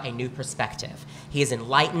all about a new perspective. He is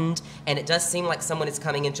enlightened, and it does seem like someone is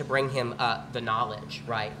coming in to bring him the knowledge,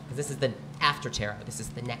 right? Because this is the after tarot. This is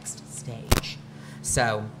the next stage.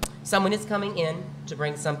 So someone is coming in to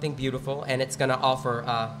bring something beautiful, and it's going to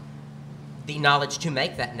offer the knowledge to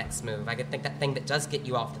make that next move. I think that thing that does get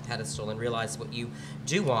you off the pedestal and realize what you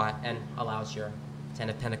do want, and allows your 10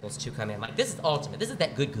 of Pentacles to come in. This is ultimate. This is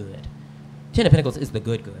that good. 10 of Pentacles is the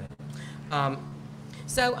good.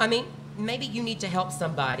 So, maybe you need to help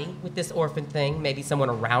somebody with this orphan thing. Maybe someone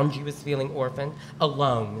around you is feeling orphaned.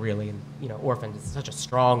 Alone, really. And, orphaned is such a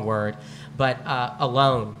strong word. But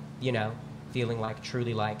alone, feeling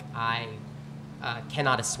truly I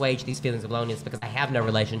cannot assuage these feelings of loneliness because I have no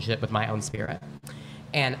relationship with my own spirit.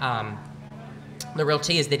 And the real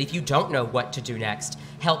tea is that if you don't know what to do next,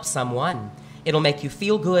 help someone. It'll make you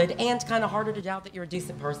feel good, and kind of harder to doubt that you're a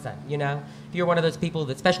decent person, If you're one of those people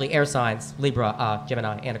that, especially air signs, Libra,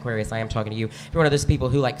 Gemini, and Aquarius, I am talking to you. If you're one of those people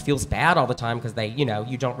who feels bad all the time because they,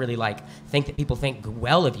 you don't really think that people think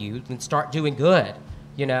well of you, then start doing good.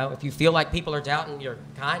 If you feel like people are doubting your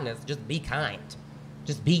kindness, just be kind.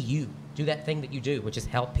 Just be you. Do that thing that you do, which is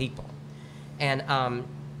help people. And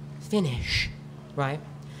finish, right?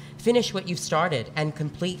 Finish what you've started and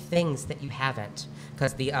complete things that you haven't.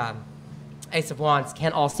 Because the Ace of Wands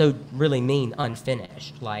can also really mean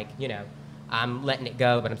unfinished. I'm letting it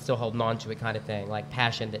go, but I'm still holding on to it kind of thing, like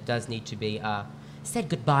passion that does need to be said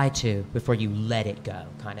goodbye to before you let it go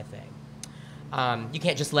kind of thing. You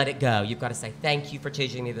can't just let it go. You've got to say, thank you for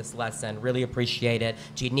teaching me this lesson. Really appreciate it.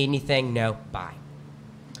 Do you need anything? No. Bye.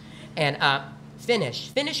 And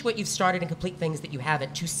finish what you've started and complete things that you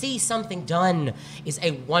haven't. To see something done is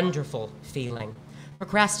a wonderful feeling.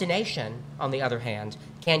 Procrastination, on the other hand,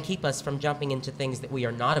 can keep us from jumping into things that we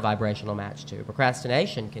are not a vibrational match to.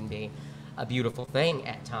 Procrastination can be a beautiful thing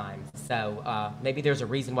at times. So maybe there's a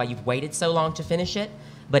reason why you've waited so long to finish it,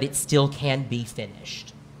 but it still can be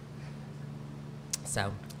finished.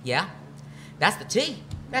 So, yeah, that's the tea.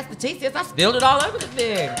 That's the tea, sis. I spilled it all over the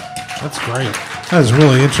thing. That's great. That is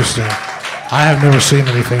really interesting. I have never seen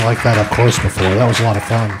anything like that up close before. That was a lot of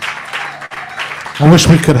fun. I wish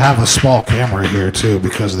we could have a small camera here, too,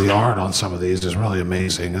 because the art on some of these is really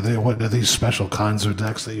amazing. What are these special kinds of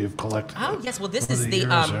decks that you've collected? Oh, yes. Well, this is the...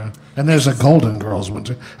 and there's a Golden Girls one,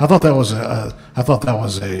 too. I thought that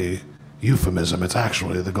was a euphemism. It's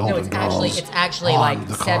actually the Golden Girls. It's actually like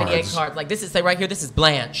 78 cards. Like this is, say right here, this is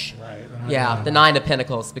Blanche. Right. Yeah, the 9 of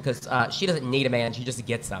Pentacles, because she doesn't need a man, she just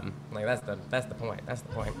gets them. Like that's the point. That's the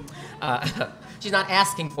point. She's not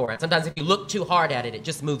asking for it. Sometimes if you look too hard at it, it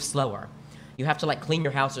just moves slower. You have to like clean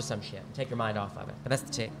your house or some shit and take your mind off of it. But that's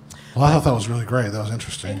the tea. Well, I thought that was really great. That was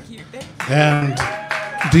interesting. Thank you. And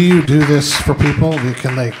do you do this for people?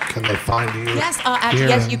 Can they find you? Yes, actually,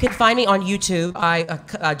 yes. You can find me on YouTube.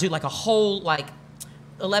 I do like a whole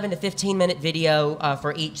 11 to 15 minute video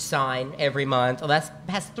for each sign every month. Well, that's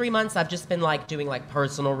past 3 months. I've just been doing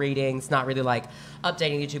personal readings, not really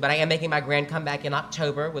updating YouTube. But I am making my grand comeback in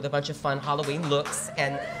October with a bunch of fun Halloween looks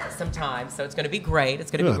and some time. So it's going to be great.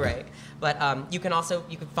 It's going to be great. But you can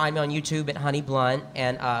find me on YouTube at Honey Blunt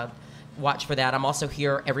and watch for that. I'm also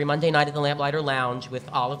here every Monday night at the Lamplighter Lounge with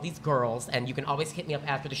all of these girls, and you can always hit me up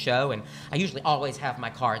after the show. And I usually always have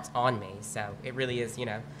my cards on me, so it really is,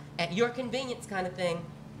 at your convenience kind of thing.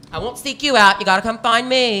 I won't seek you out. You got to come find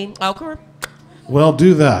me. Okay. Well,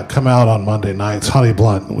 do that. Come out on Monday nights. Honey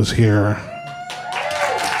Blunt was here.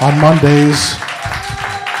 On Mondays,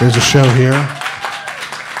 there's a show here.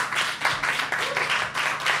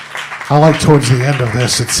 I like towards the end of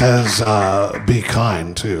this, it says, be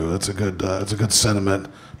kind, too. It's a good sentiment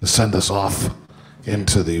to send us off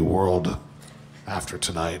into the world after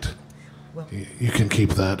tonight. Well, you can keep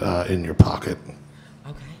that in your pocket.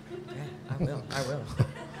 Okay. Yeah, I will.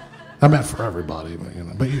 I meant for everybody,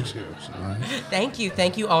 but you too. So, Thank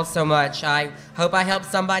you all so much. I hope I helped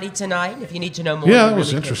somebody tonight. If you need to know more, yeah, that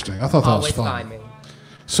was interesting. I thought that was fun. Find me.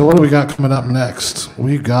 So what do we got coming up next?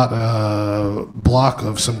 We got a block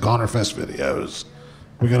of some Gonerfest videos.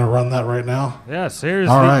 We're gonna run that right now. Yes. Here's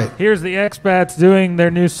the Expats doing their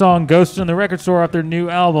new song "Ghost in the Record Store" off their new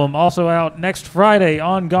album, also out next Friday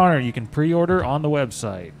on Goner. You can pre-order on the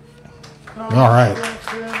website. All right.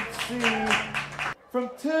 From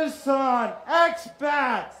Tucson,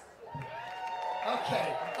 Expats.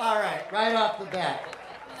 Okay, all right off the bat.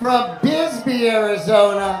 From Bisbee,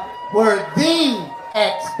 Arizona, we're the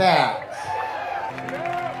Expats.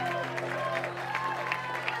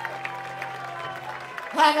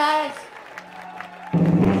 Hi, guys.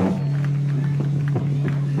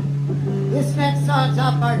 This next song's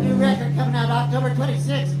off our new record coming out October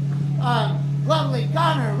 26th on lovely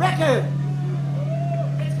Goner Record.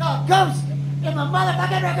 It's called Ghost in the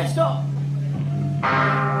motherfucking record store.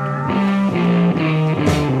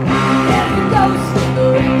 There's a ghost in the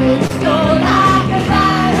record store, like a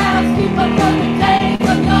lighthouse, people come to take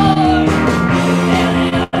a door.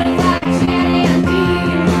 Million like Shanny and me,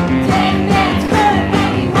 10 minutes per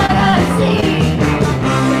maybe what I see.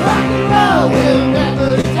 Rock and roll will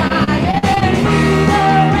never die, and we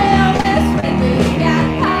around this when we got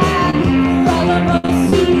high. All of us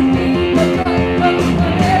see me, but a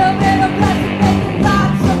little bit of plastic making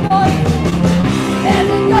lots of noise. There's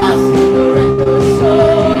a ghost in the record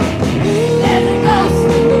store. There's a ghost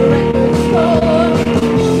in the record store.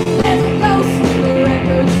 There's a ghost.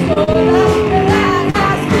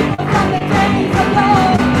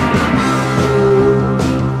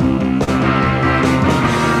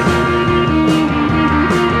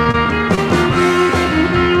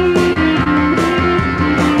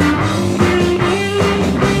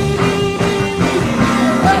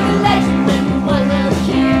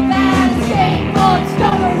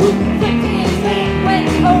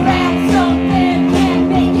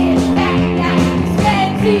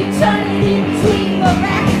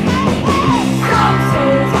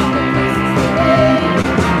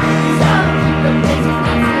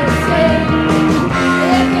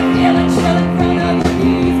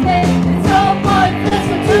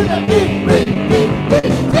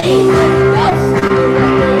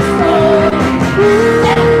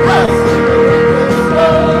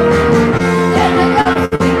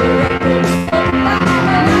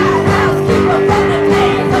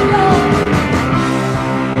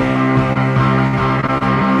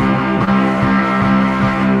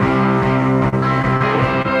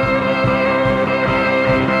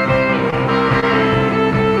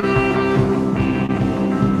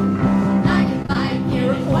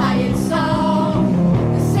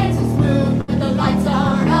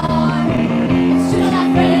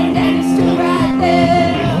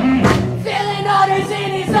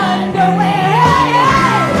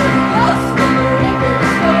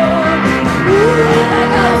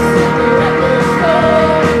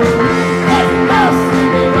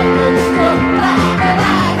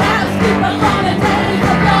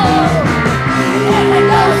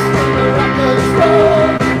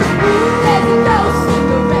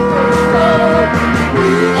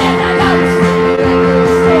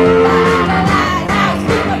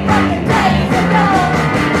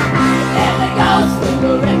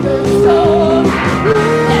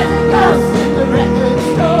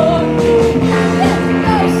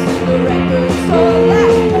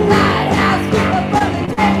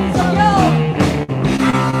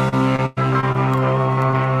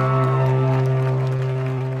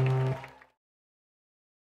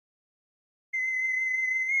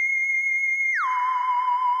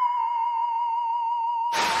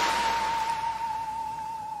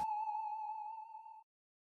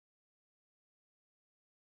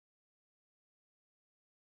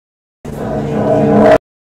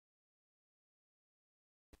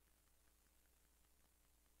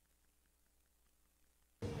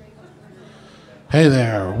 Hey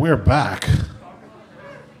there, we're back.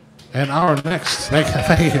 And our next, thank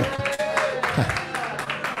you.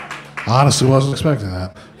 Honestly, wasn't expecting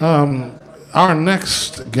that. Our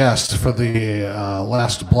next guest for the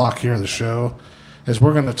last block here of the show is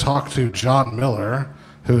we're going to talk to John Miller,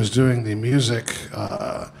 who is doing the music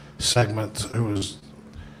segment, who is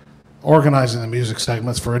organizing the music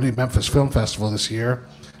segments for Indie Memphis Film Festival this year.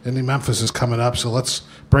 Indie Memphis is coming up, so let's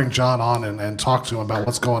bring John on and talk to him about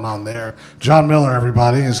what's going on there. John Miller,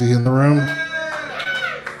 everybody, is he in the room?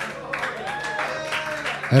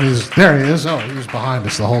 And there he is. Oh, he was behind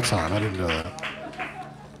us the whole time. I didn't know that.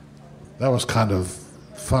 That was kind of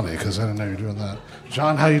funny because I didn't know you were doing that.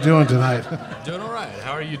 John, how you doing tonight? Doing all right.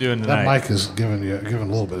 How are you doing tonight? That mic is giving a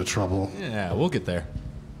little bit of trouble. Yeah, we'll get there.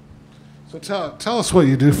 So tell us what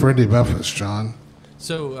you do for Indie Memphis, John.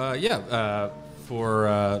 So, for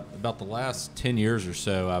about the last 10 years or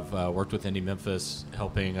so, I've worked with Indie Memphis,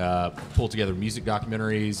 helping pull together music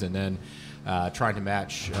documentaries and then trying to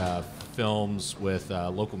match films with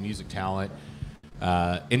local music talent.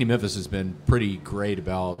 Indie Memphis has been pretty great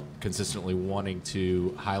about consistently wanting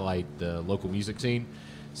to highlight the local music scene.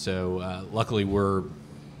 So luckily we're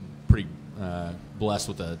pretty blessed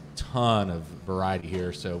with a ton of variety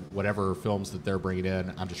here. So whatever films that they're bringing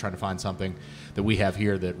in, I'm just trying to find something that we have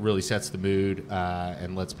here that really sets the mood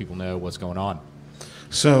and lets people know what's going on.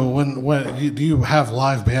 So do you have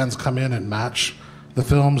live bands come in and match the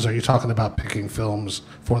films? Are you talking about picking films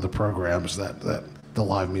for the programs that the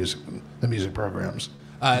live music, the music programs?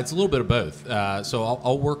 It's a little bit of both. So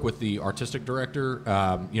I'll work with the artistic director.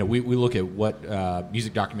 We look at what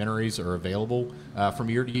music documentaries are available from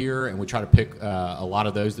year to year, and we try to pick a lot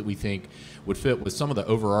of those that we think would fit with some of the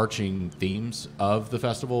overarching themes of the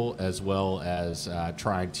festival, as well as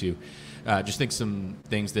trying to just think some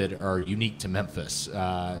things that are unique to Memphis.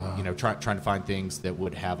 Trying to find things that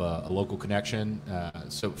would have a local connection.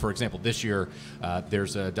 So, for example, this year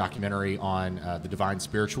there's a documentary on the Divine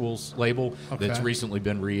Spirituals label that's recently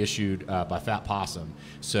been reissued by Fat Possum.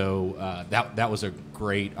 So that was a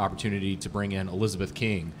great opportunity to bring in Elizabeth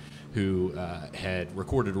King, who had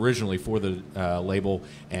recorded originally for the label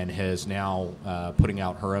and has now putting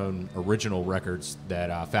out her own original records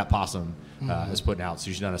that Fat Possum is putting out. So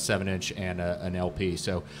she's done a 7-inch and an LP.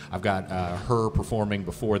 So I've got her performing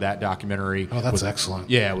before that documentary. Oh, that's excellent.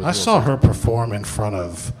 Yeah. I saw her perform in front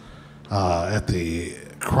of, at the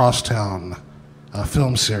Crosstown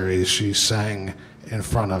film series. She sang in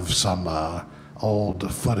front of some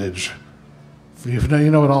old footage. You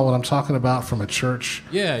know at all what I'm talking about from a church,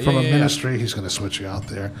 from a ministry. He's going to switch you out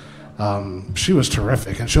there. She was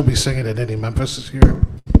terrific, and she'll be singing at Indie Memphis this year.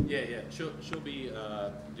 Yeah. She'll be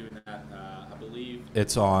doing that. I believe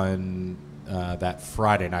it's on that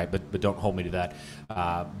Friday night, but don't hold me to that.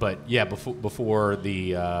 But yeah, before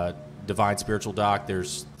the Divine Spiritual doc,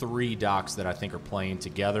 there's 3 docs that I think are playing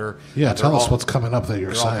together. Yeah, tell us what's coming up that you're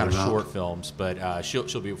excited about. They're all kind of about. short films, but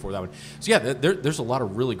she'll be before that one. So yeah, there's a lot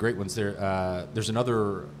of really great ones there. There's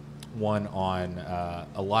another one on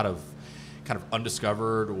a lot of kind of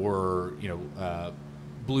undiscovered or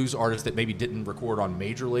blues artists that maybe didn't record on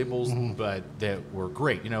major labels, but that were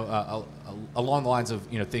great. Along the lines of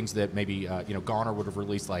things that maybe Goner would have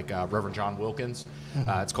released, like Reverend John Wilkins.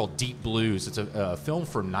 It's called Deep Blues. It's a film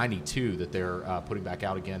from '92 that they're putting back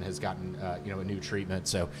out again. Has gotten a new treatment.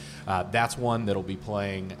 So that's one that'll be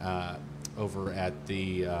playing over at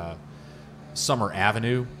the Summer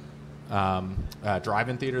Avenue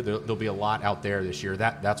drive-in theater. There'll be a lot out there this year.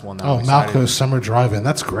 That's one that I'm excited. Malco's Summer Drive-In.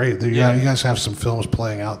 That's great. You guys have some films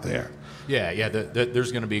playing out there. Yeah.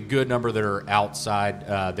 There's going to be a good number that are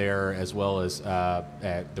outside there, as well as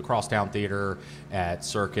at the Crosstown Theater, at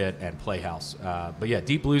Circuit, and Playhouse. But yeah,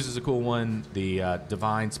 Deep Blues is a cool one. The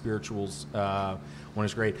Divine Spirituals one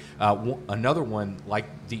is great. Another one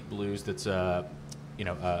like Deep Blues that's a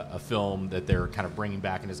film that they're kind of bringing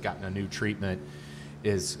back and has gotten a new treatment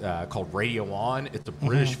is called Radio On. It's a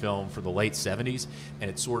British film for the late 70s, and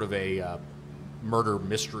it's sort of a murder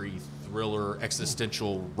mystery thriller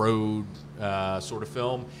existential road sort of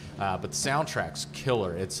film, but the soundtrack's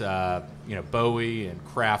killer. It's Bowie and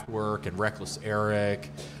Kraftwerk and Reckless Eric,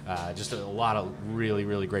 just a lot of really,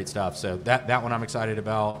 really great stuff. So that one I'm excited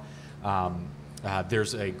about.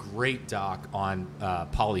 There's a great doc on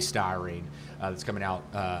polystyrene that's coming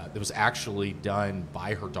out that was actually done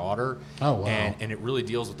by her daughter. Oh, wow. And it really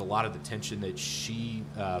deals with a lot of the tension that she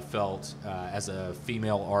felt as a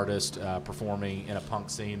female artist performing in a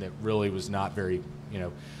punk scene that really was not very,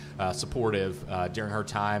 supportive during her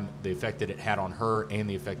time, the effect that it had on her and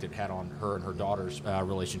the effect it had on her and her daughter's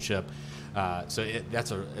relationship. So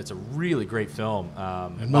it's a really great film.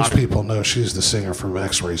 And most people know she's the singer from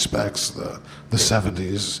X-Ray Specs, the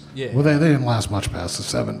 70s. Yeah. Well, they didn't last much past the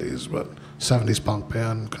 70s, but 70s punk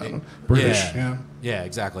band, kind of British. Yeah,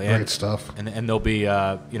 exactly. Great stuff. And there'll be,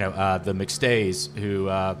 the McStays, who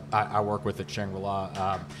I work with at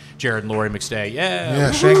Shangri-La, Jared and Lori McStay.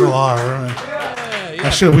 Yeah, Shangri-La.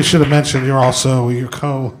 Right. We should have mentioned you're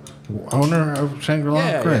co-owner of Shangri-La.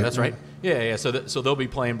 Yeah, Great. yeah, that's right. Yeah. So they'll be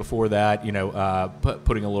playing before that,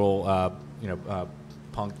 putting a little,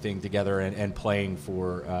 punk thing together and playing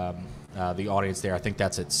for the audience there. I think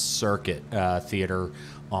that's at Circuit Theater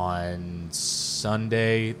on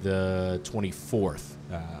Sunday the 24th.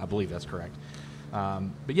 I believe that's correct.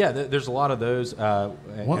 But yeah, there's a lot of those.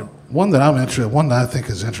 One that I'm interested, one that I think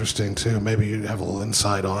is interesting too. Maybe you have a little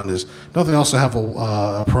insight on is. Don't they also have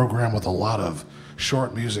a program with a lot of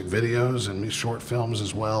short music videos and short films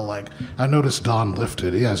as well? Like I noticed Don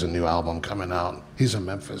Lifted. He has a new album coming out. He's in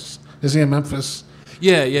Memphis. Is he in Memphis?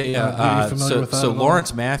 Yeah. Are you familiar with that? So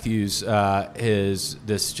Lawrence Matthews is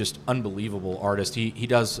this just unbelievable artist. He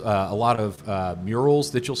does a lot of murals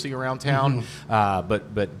that you'll see around town,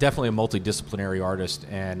 but definitely a multidisciplinary artist.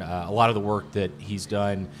 And a lot of the work that he's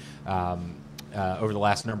done over the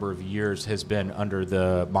last number of years has been under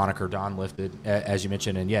the moniker Don Lifted, as you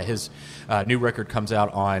mentioned. And yeah, his new record comes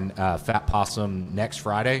out on Fat Possum next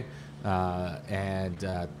Friday. That's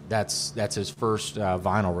his first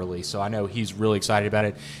vinyl release, so I know he's really excited about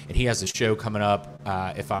it. And he has a show coming up,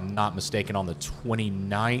 if I'm not mistaken, on the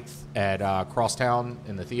 29th at Crosstown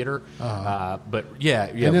in the theater. But yeah.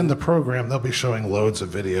 And in the program, they'll be showing loads of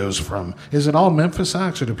videos from. Is it all Memphis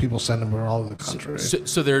acts, or do people send them from all over the country?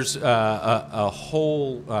 So there's a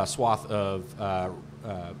whole swath of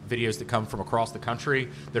videos that come from across the country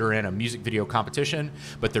that are in a music video competition,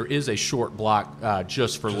 but there is a short block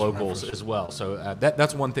just for locals as well. So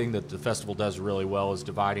that's one thing that the festival does really well, is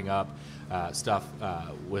dividing up stuff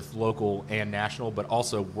with local and national, but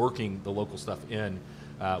also working the local stuff in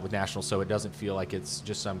with national, so it doesn't feel like it's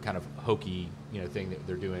just some kind of hokey thing that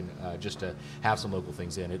they're doing just to have some local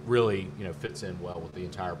things in. It really fits in well with the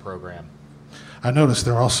entire program. I noticed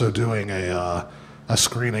they're also doing a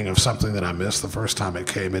screening of something that I missed the first time it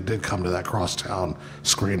came. It did come to that Crosstown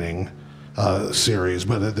screening series,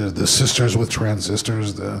 but the Sisters with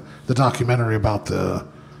Transistors, the documentary about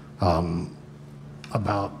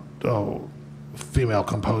female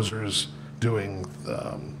composers doing,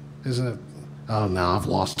 isn't it? Oh, now I've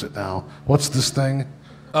lost it now. What's this thing?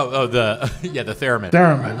 The theremin.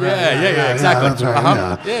 Theremin. Yeah, exactly. That's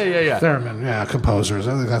right, Yeah. Theremin, composers.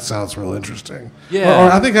 I think that sounds real interesting. Yeah.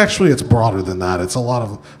 Or I think actually it's broader than that. It's a lot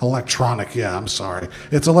of electronic. Yeah, I'm sorry.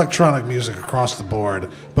 It's electronic music across the board.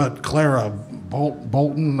 But Clara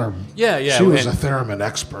Bolton, she was a theremin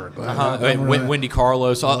expert. Wendy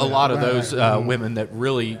Carlos, a lot of those women that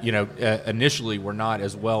really, initially were not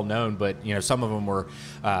as well known, but some of them were,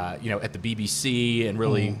 at the BBC and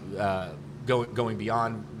really. Going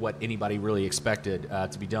beyond what anybody really expected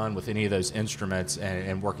to be done with any of those instruments,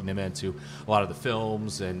 and working them into a lot of the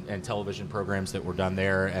films and television programs that were done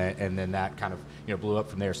there, and then that kind of blew up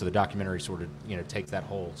from there. So the documentary sort of takes that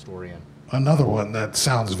whole story in. Another one that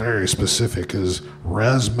sounds very specific is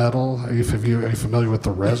res metal. Are you familiar with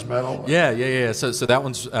the res metal? Yeah. So that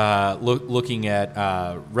one's looking at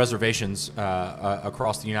reservations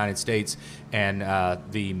across the United States and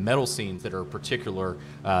the metal scenes that are particular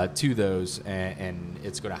to those, and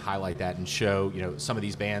it's going to highlight that and show some of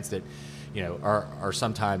these bands that are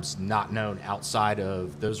sometimes not known outside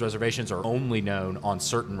of those reservations, or only known on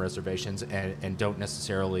certain reservations, and don't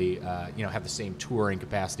necessarily have the same touring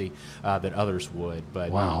capacity that others would.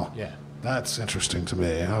 But wow, yeah, that's interesting to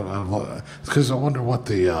me. Because I wonder what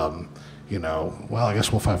the well, I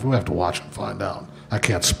guess we have to watch and find out. I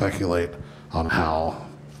can't speculate on how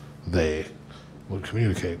they would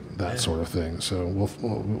communicate that sort of thing. So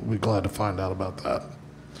we'll be glad to find out about that.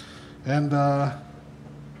 And I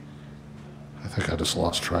think I just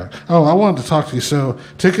lost track. Oh, I wanted to talk to you. So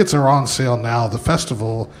tickets are on sale now. The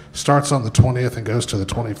festival starts on the 20th and goes to the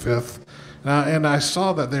 25th. And I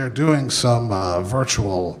saw that they're doing some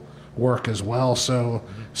virtual work as well. So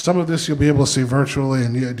some of this you'll be able to see virtually.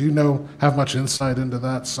 And do you have much insight into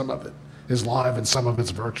that? Some of it is live and some of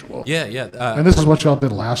it's virtual. Yeah. And this is what y'all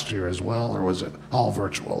did last year as well, or was it all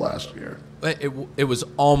virtual last year? It was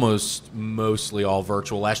almost mostly all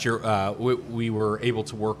virtual last year. We were able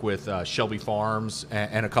to work with Shelby Farms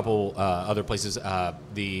and a couple other places.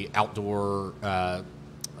 The outdoor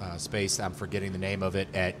space, I'm forgetting the name of it,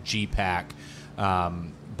 at GPAC.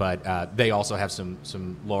 but they also have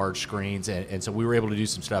some large screens, and so we were able to do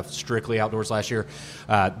some stuff strictly outdoors last year.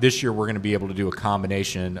 This year we're going to be able to do a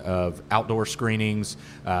combination of outdoor screenings,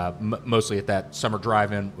 mostly at that summer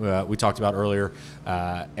drive-in we talked about earlier,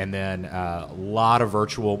 and then a lot of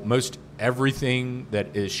virtual. Most everything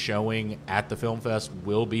that is showing at the Film Fest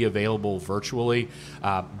will be available virtually,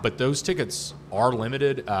 but those tickets are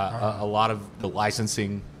limited. A lot of the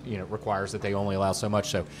licensing, requires that they only allow so much.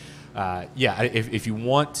 So, if you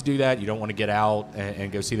want to do that, you don't want to get out and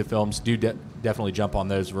go see the films, definitely jump on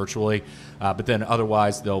those virtually. But then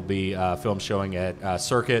otherwise, there'll be films showing at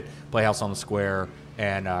Circuit, Playhouse on the Square,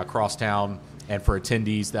 and Crosstown. And for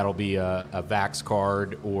attendees, that'll be a Vax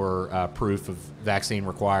card or proof of vaccine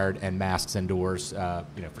required and masks indoors,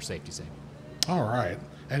 for safety's sake. All right.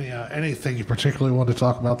 Anything you particularly want to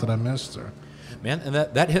talk about that I missed? Or? Man, and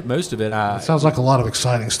that hit most of it. It sounds like a lot of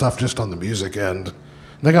exciting stuff just on the music end.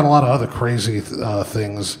 They got a lot of other crazy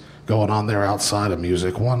things going on there outside of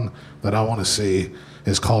music. One that I want to see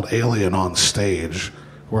is called Alien on Stage,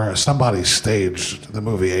 where somebody staged the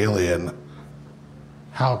movie Alien.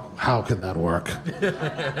 How could that work?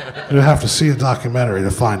 You have to see a documentary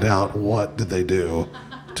to find out what did they do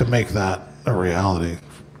to make that a reality.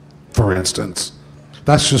 For instance,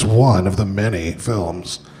 that's just one of the many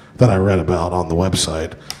films that I read about on the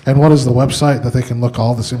website. And what is the website that they can look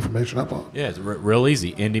all this information up on? Yeah, it's real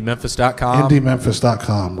easy. IndieMemphis.com.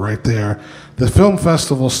 IndieMemphis.com, right there. The film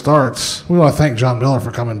festival starts. We want to thank John Miller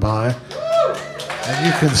for coming by. And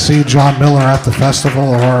you can see John Miller at the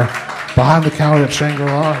festival or behind the counter at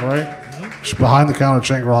Shangri-La, right? Just behind the counter at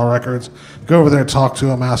Shangri-La Records. Go over there, talk to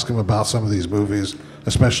him, ask him about some of these movies,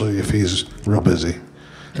 especially if he's real busy.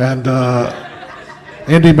 And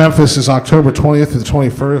Indie Memphis is October 20th to the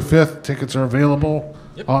 25th. Tickets are available,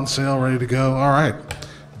 on sale, ready to go. All right,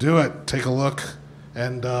 do it. Take a look.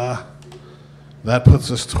 And that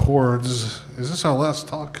puts us towards, is this our last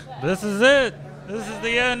talk? This is it. This is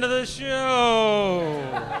the end of the show.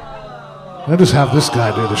 I'll just have this guy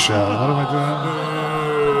do the show. What am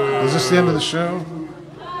I doing? Is this the end of the show?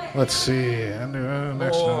 Let's see.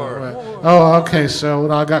 Next one. Oh, okay.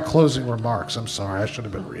 So I got closing remarks. I'm sorry. I should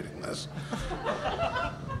have been reading this.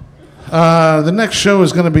 The next show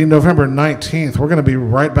is going to be November 19th. We're going to be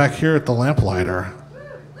right back here at the Lamplighter.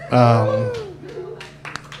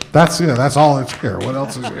 That's all that's here. What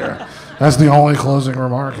else is here? That's the only closing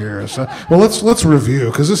remark here. So, well, let's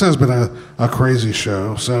review, because this has been a crazy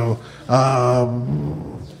show. So,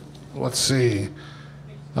 let's see.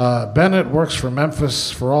 Bennett works for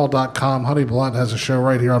MemphisForAll.com. Honey Blunt has a show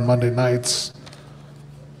right here on Monday nights.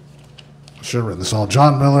 Should have written this all.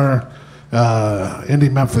 John Miller,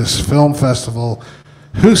 Indie Memphis Film Festival.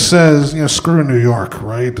 Who says, screw New York,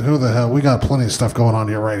 right? Who the hell? We got plenty of stuff going on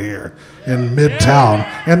here right here in Midtown.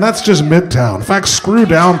 And that's just Midtown. In fact, screw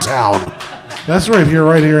downtown. That's right here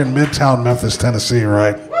in Midtown Memphis, Tennessee,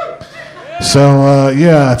 right? So,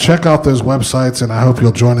 check out those websites, and I hope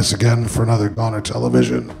you'll join us again for another Goner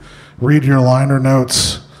Television. Read your liner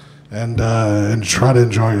notes and try to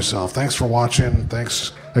enjoy yourself. Thanks for watching.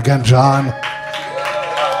 Thanks again, John.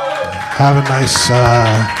 Have a nice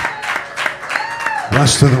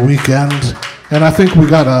rest of the weekend. And I think we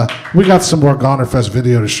got some more Goner Fest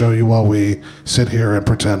video to show you while we sit here and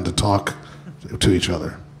pretend to talk to each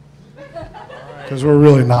other. Because we're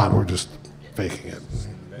really not. We're just faking it.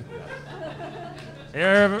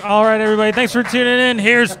 All right, everybody. Thanks for tuning in.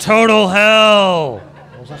 Here's Total Hell.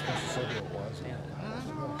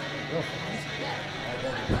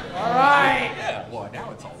 All right. Yeah, well,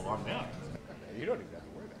 now it's all locked down. You don't even have to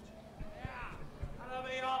worry about it. I don't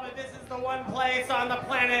know, but this is the one place on the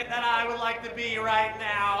planet that I would like to be right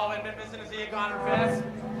now in Memphis, Tennessee at Goner Fest.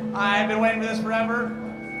 I've been waiting for this forever,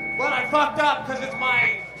 but I fucked up because it's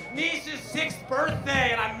my niece's 6th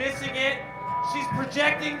birthday and I'm missing it. She's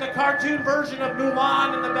projecting the cartoon version of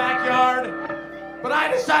Mulan in the backyard, but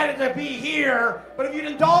I decided to be here. But if you'd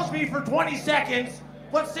indulge me for 20 seconds,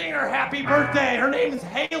 let's sing her happy birthday. Her name is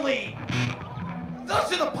Haley.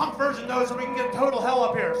 Let's do the punk version though so we can get total hell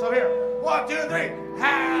up here. So here, 1, 2, 3.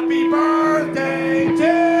 Happy birthday to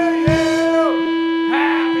you.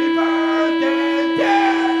 Happy birthday to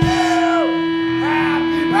you.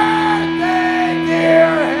 Happy birthday,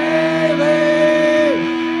 dear Haley.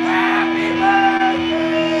 Happy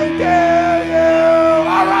birthday to you.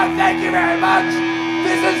 All right, thank you very much.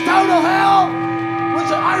 This is Total Hell,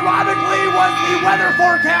 which ironically was the weather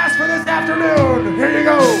forecast for this afternoon. Here you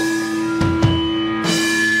go.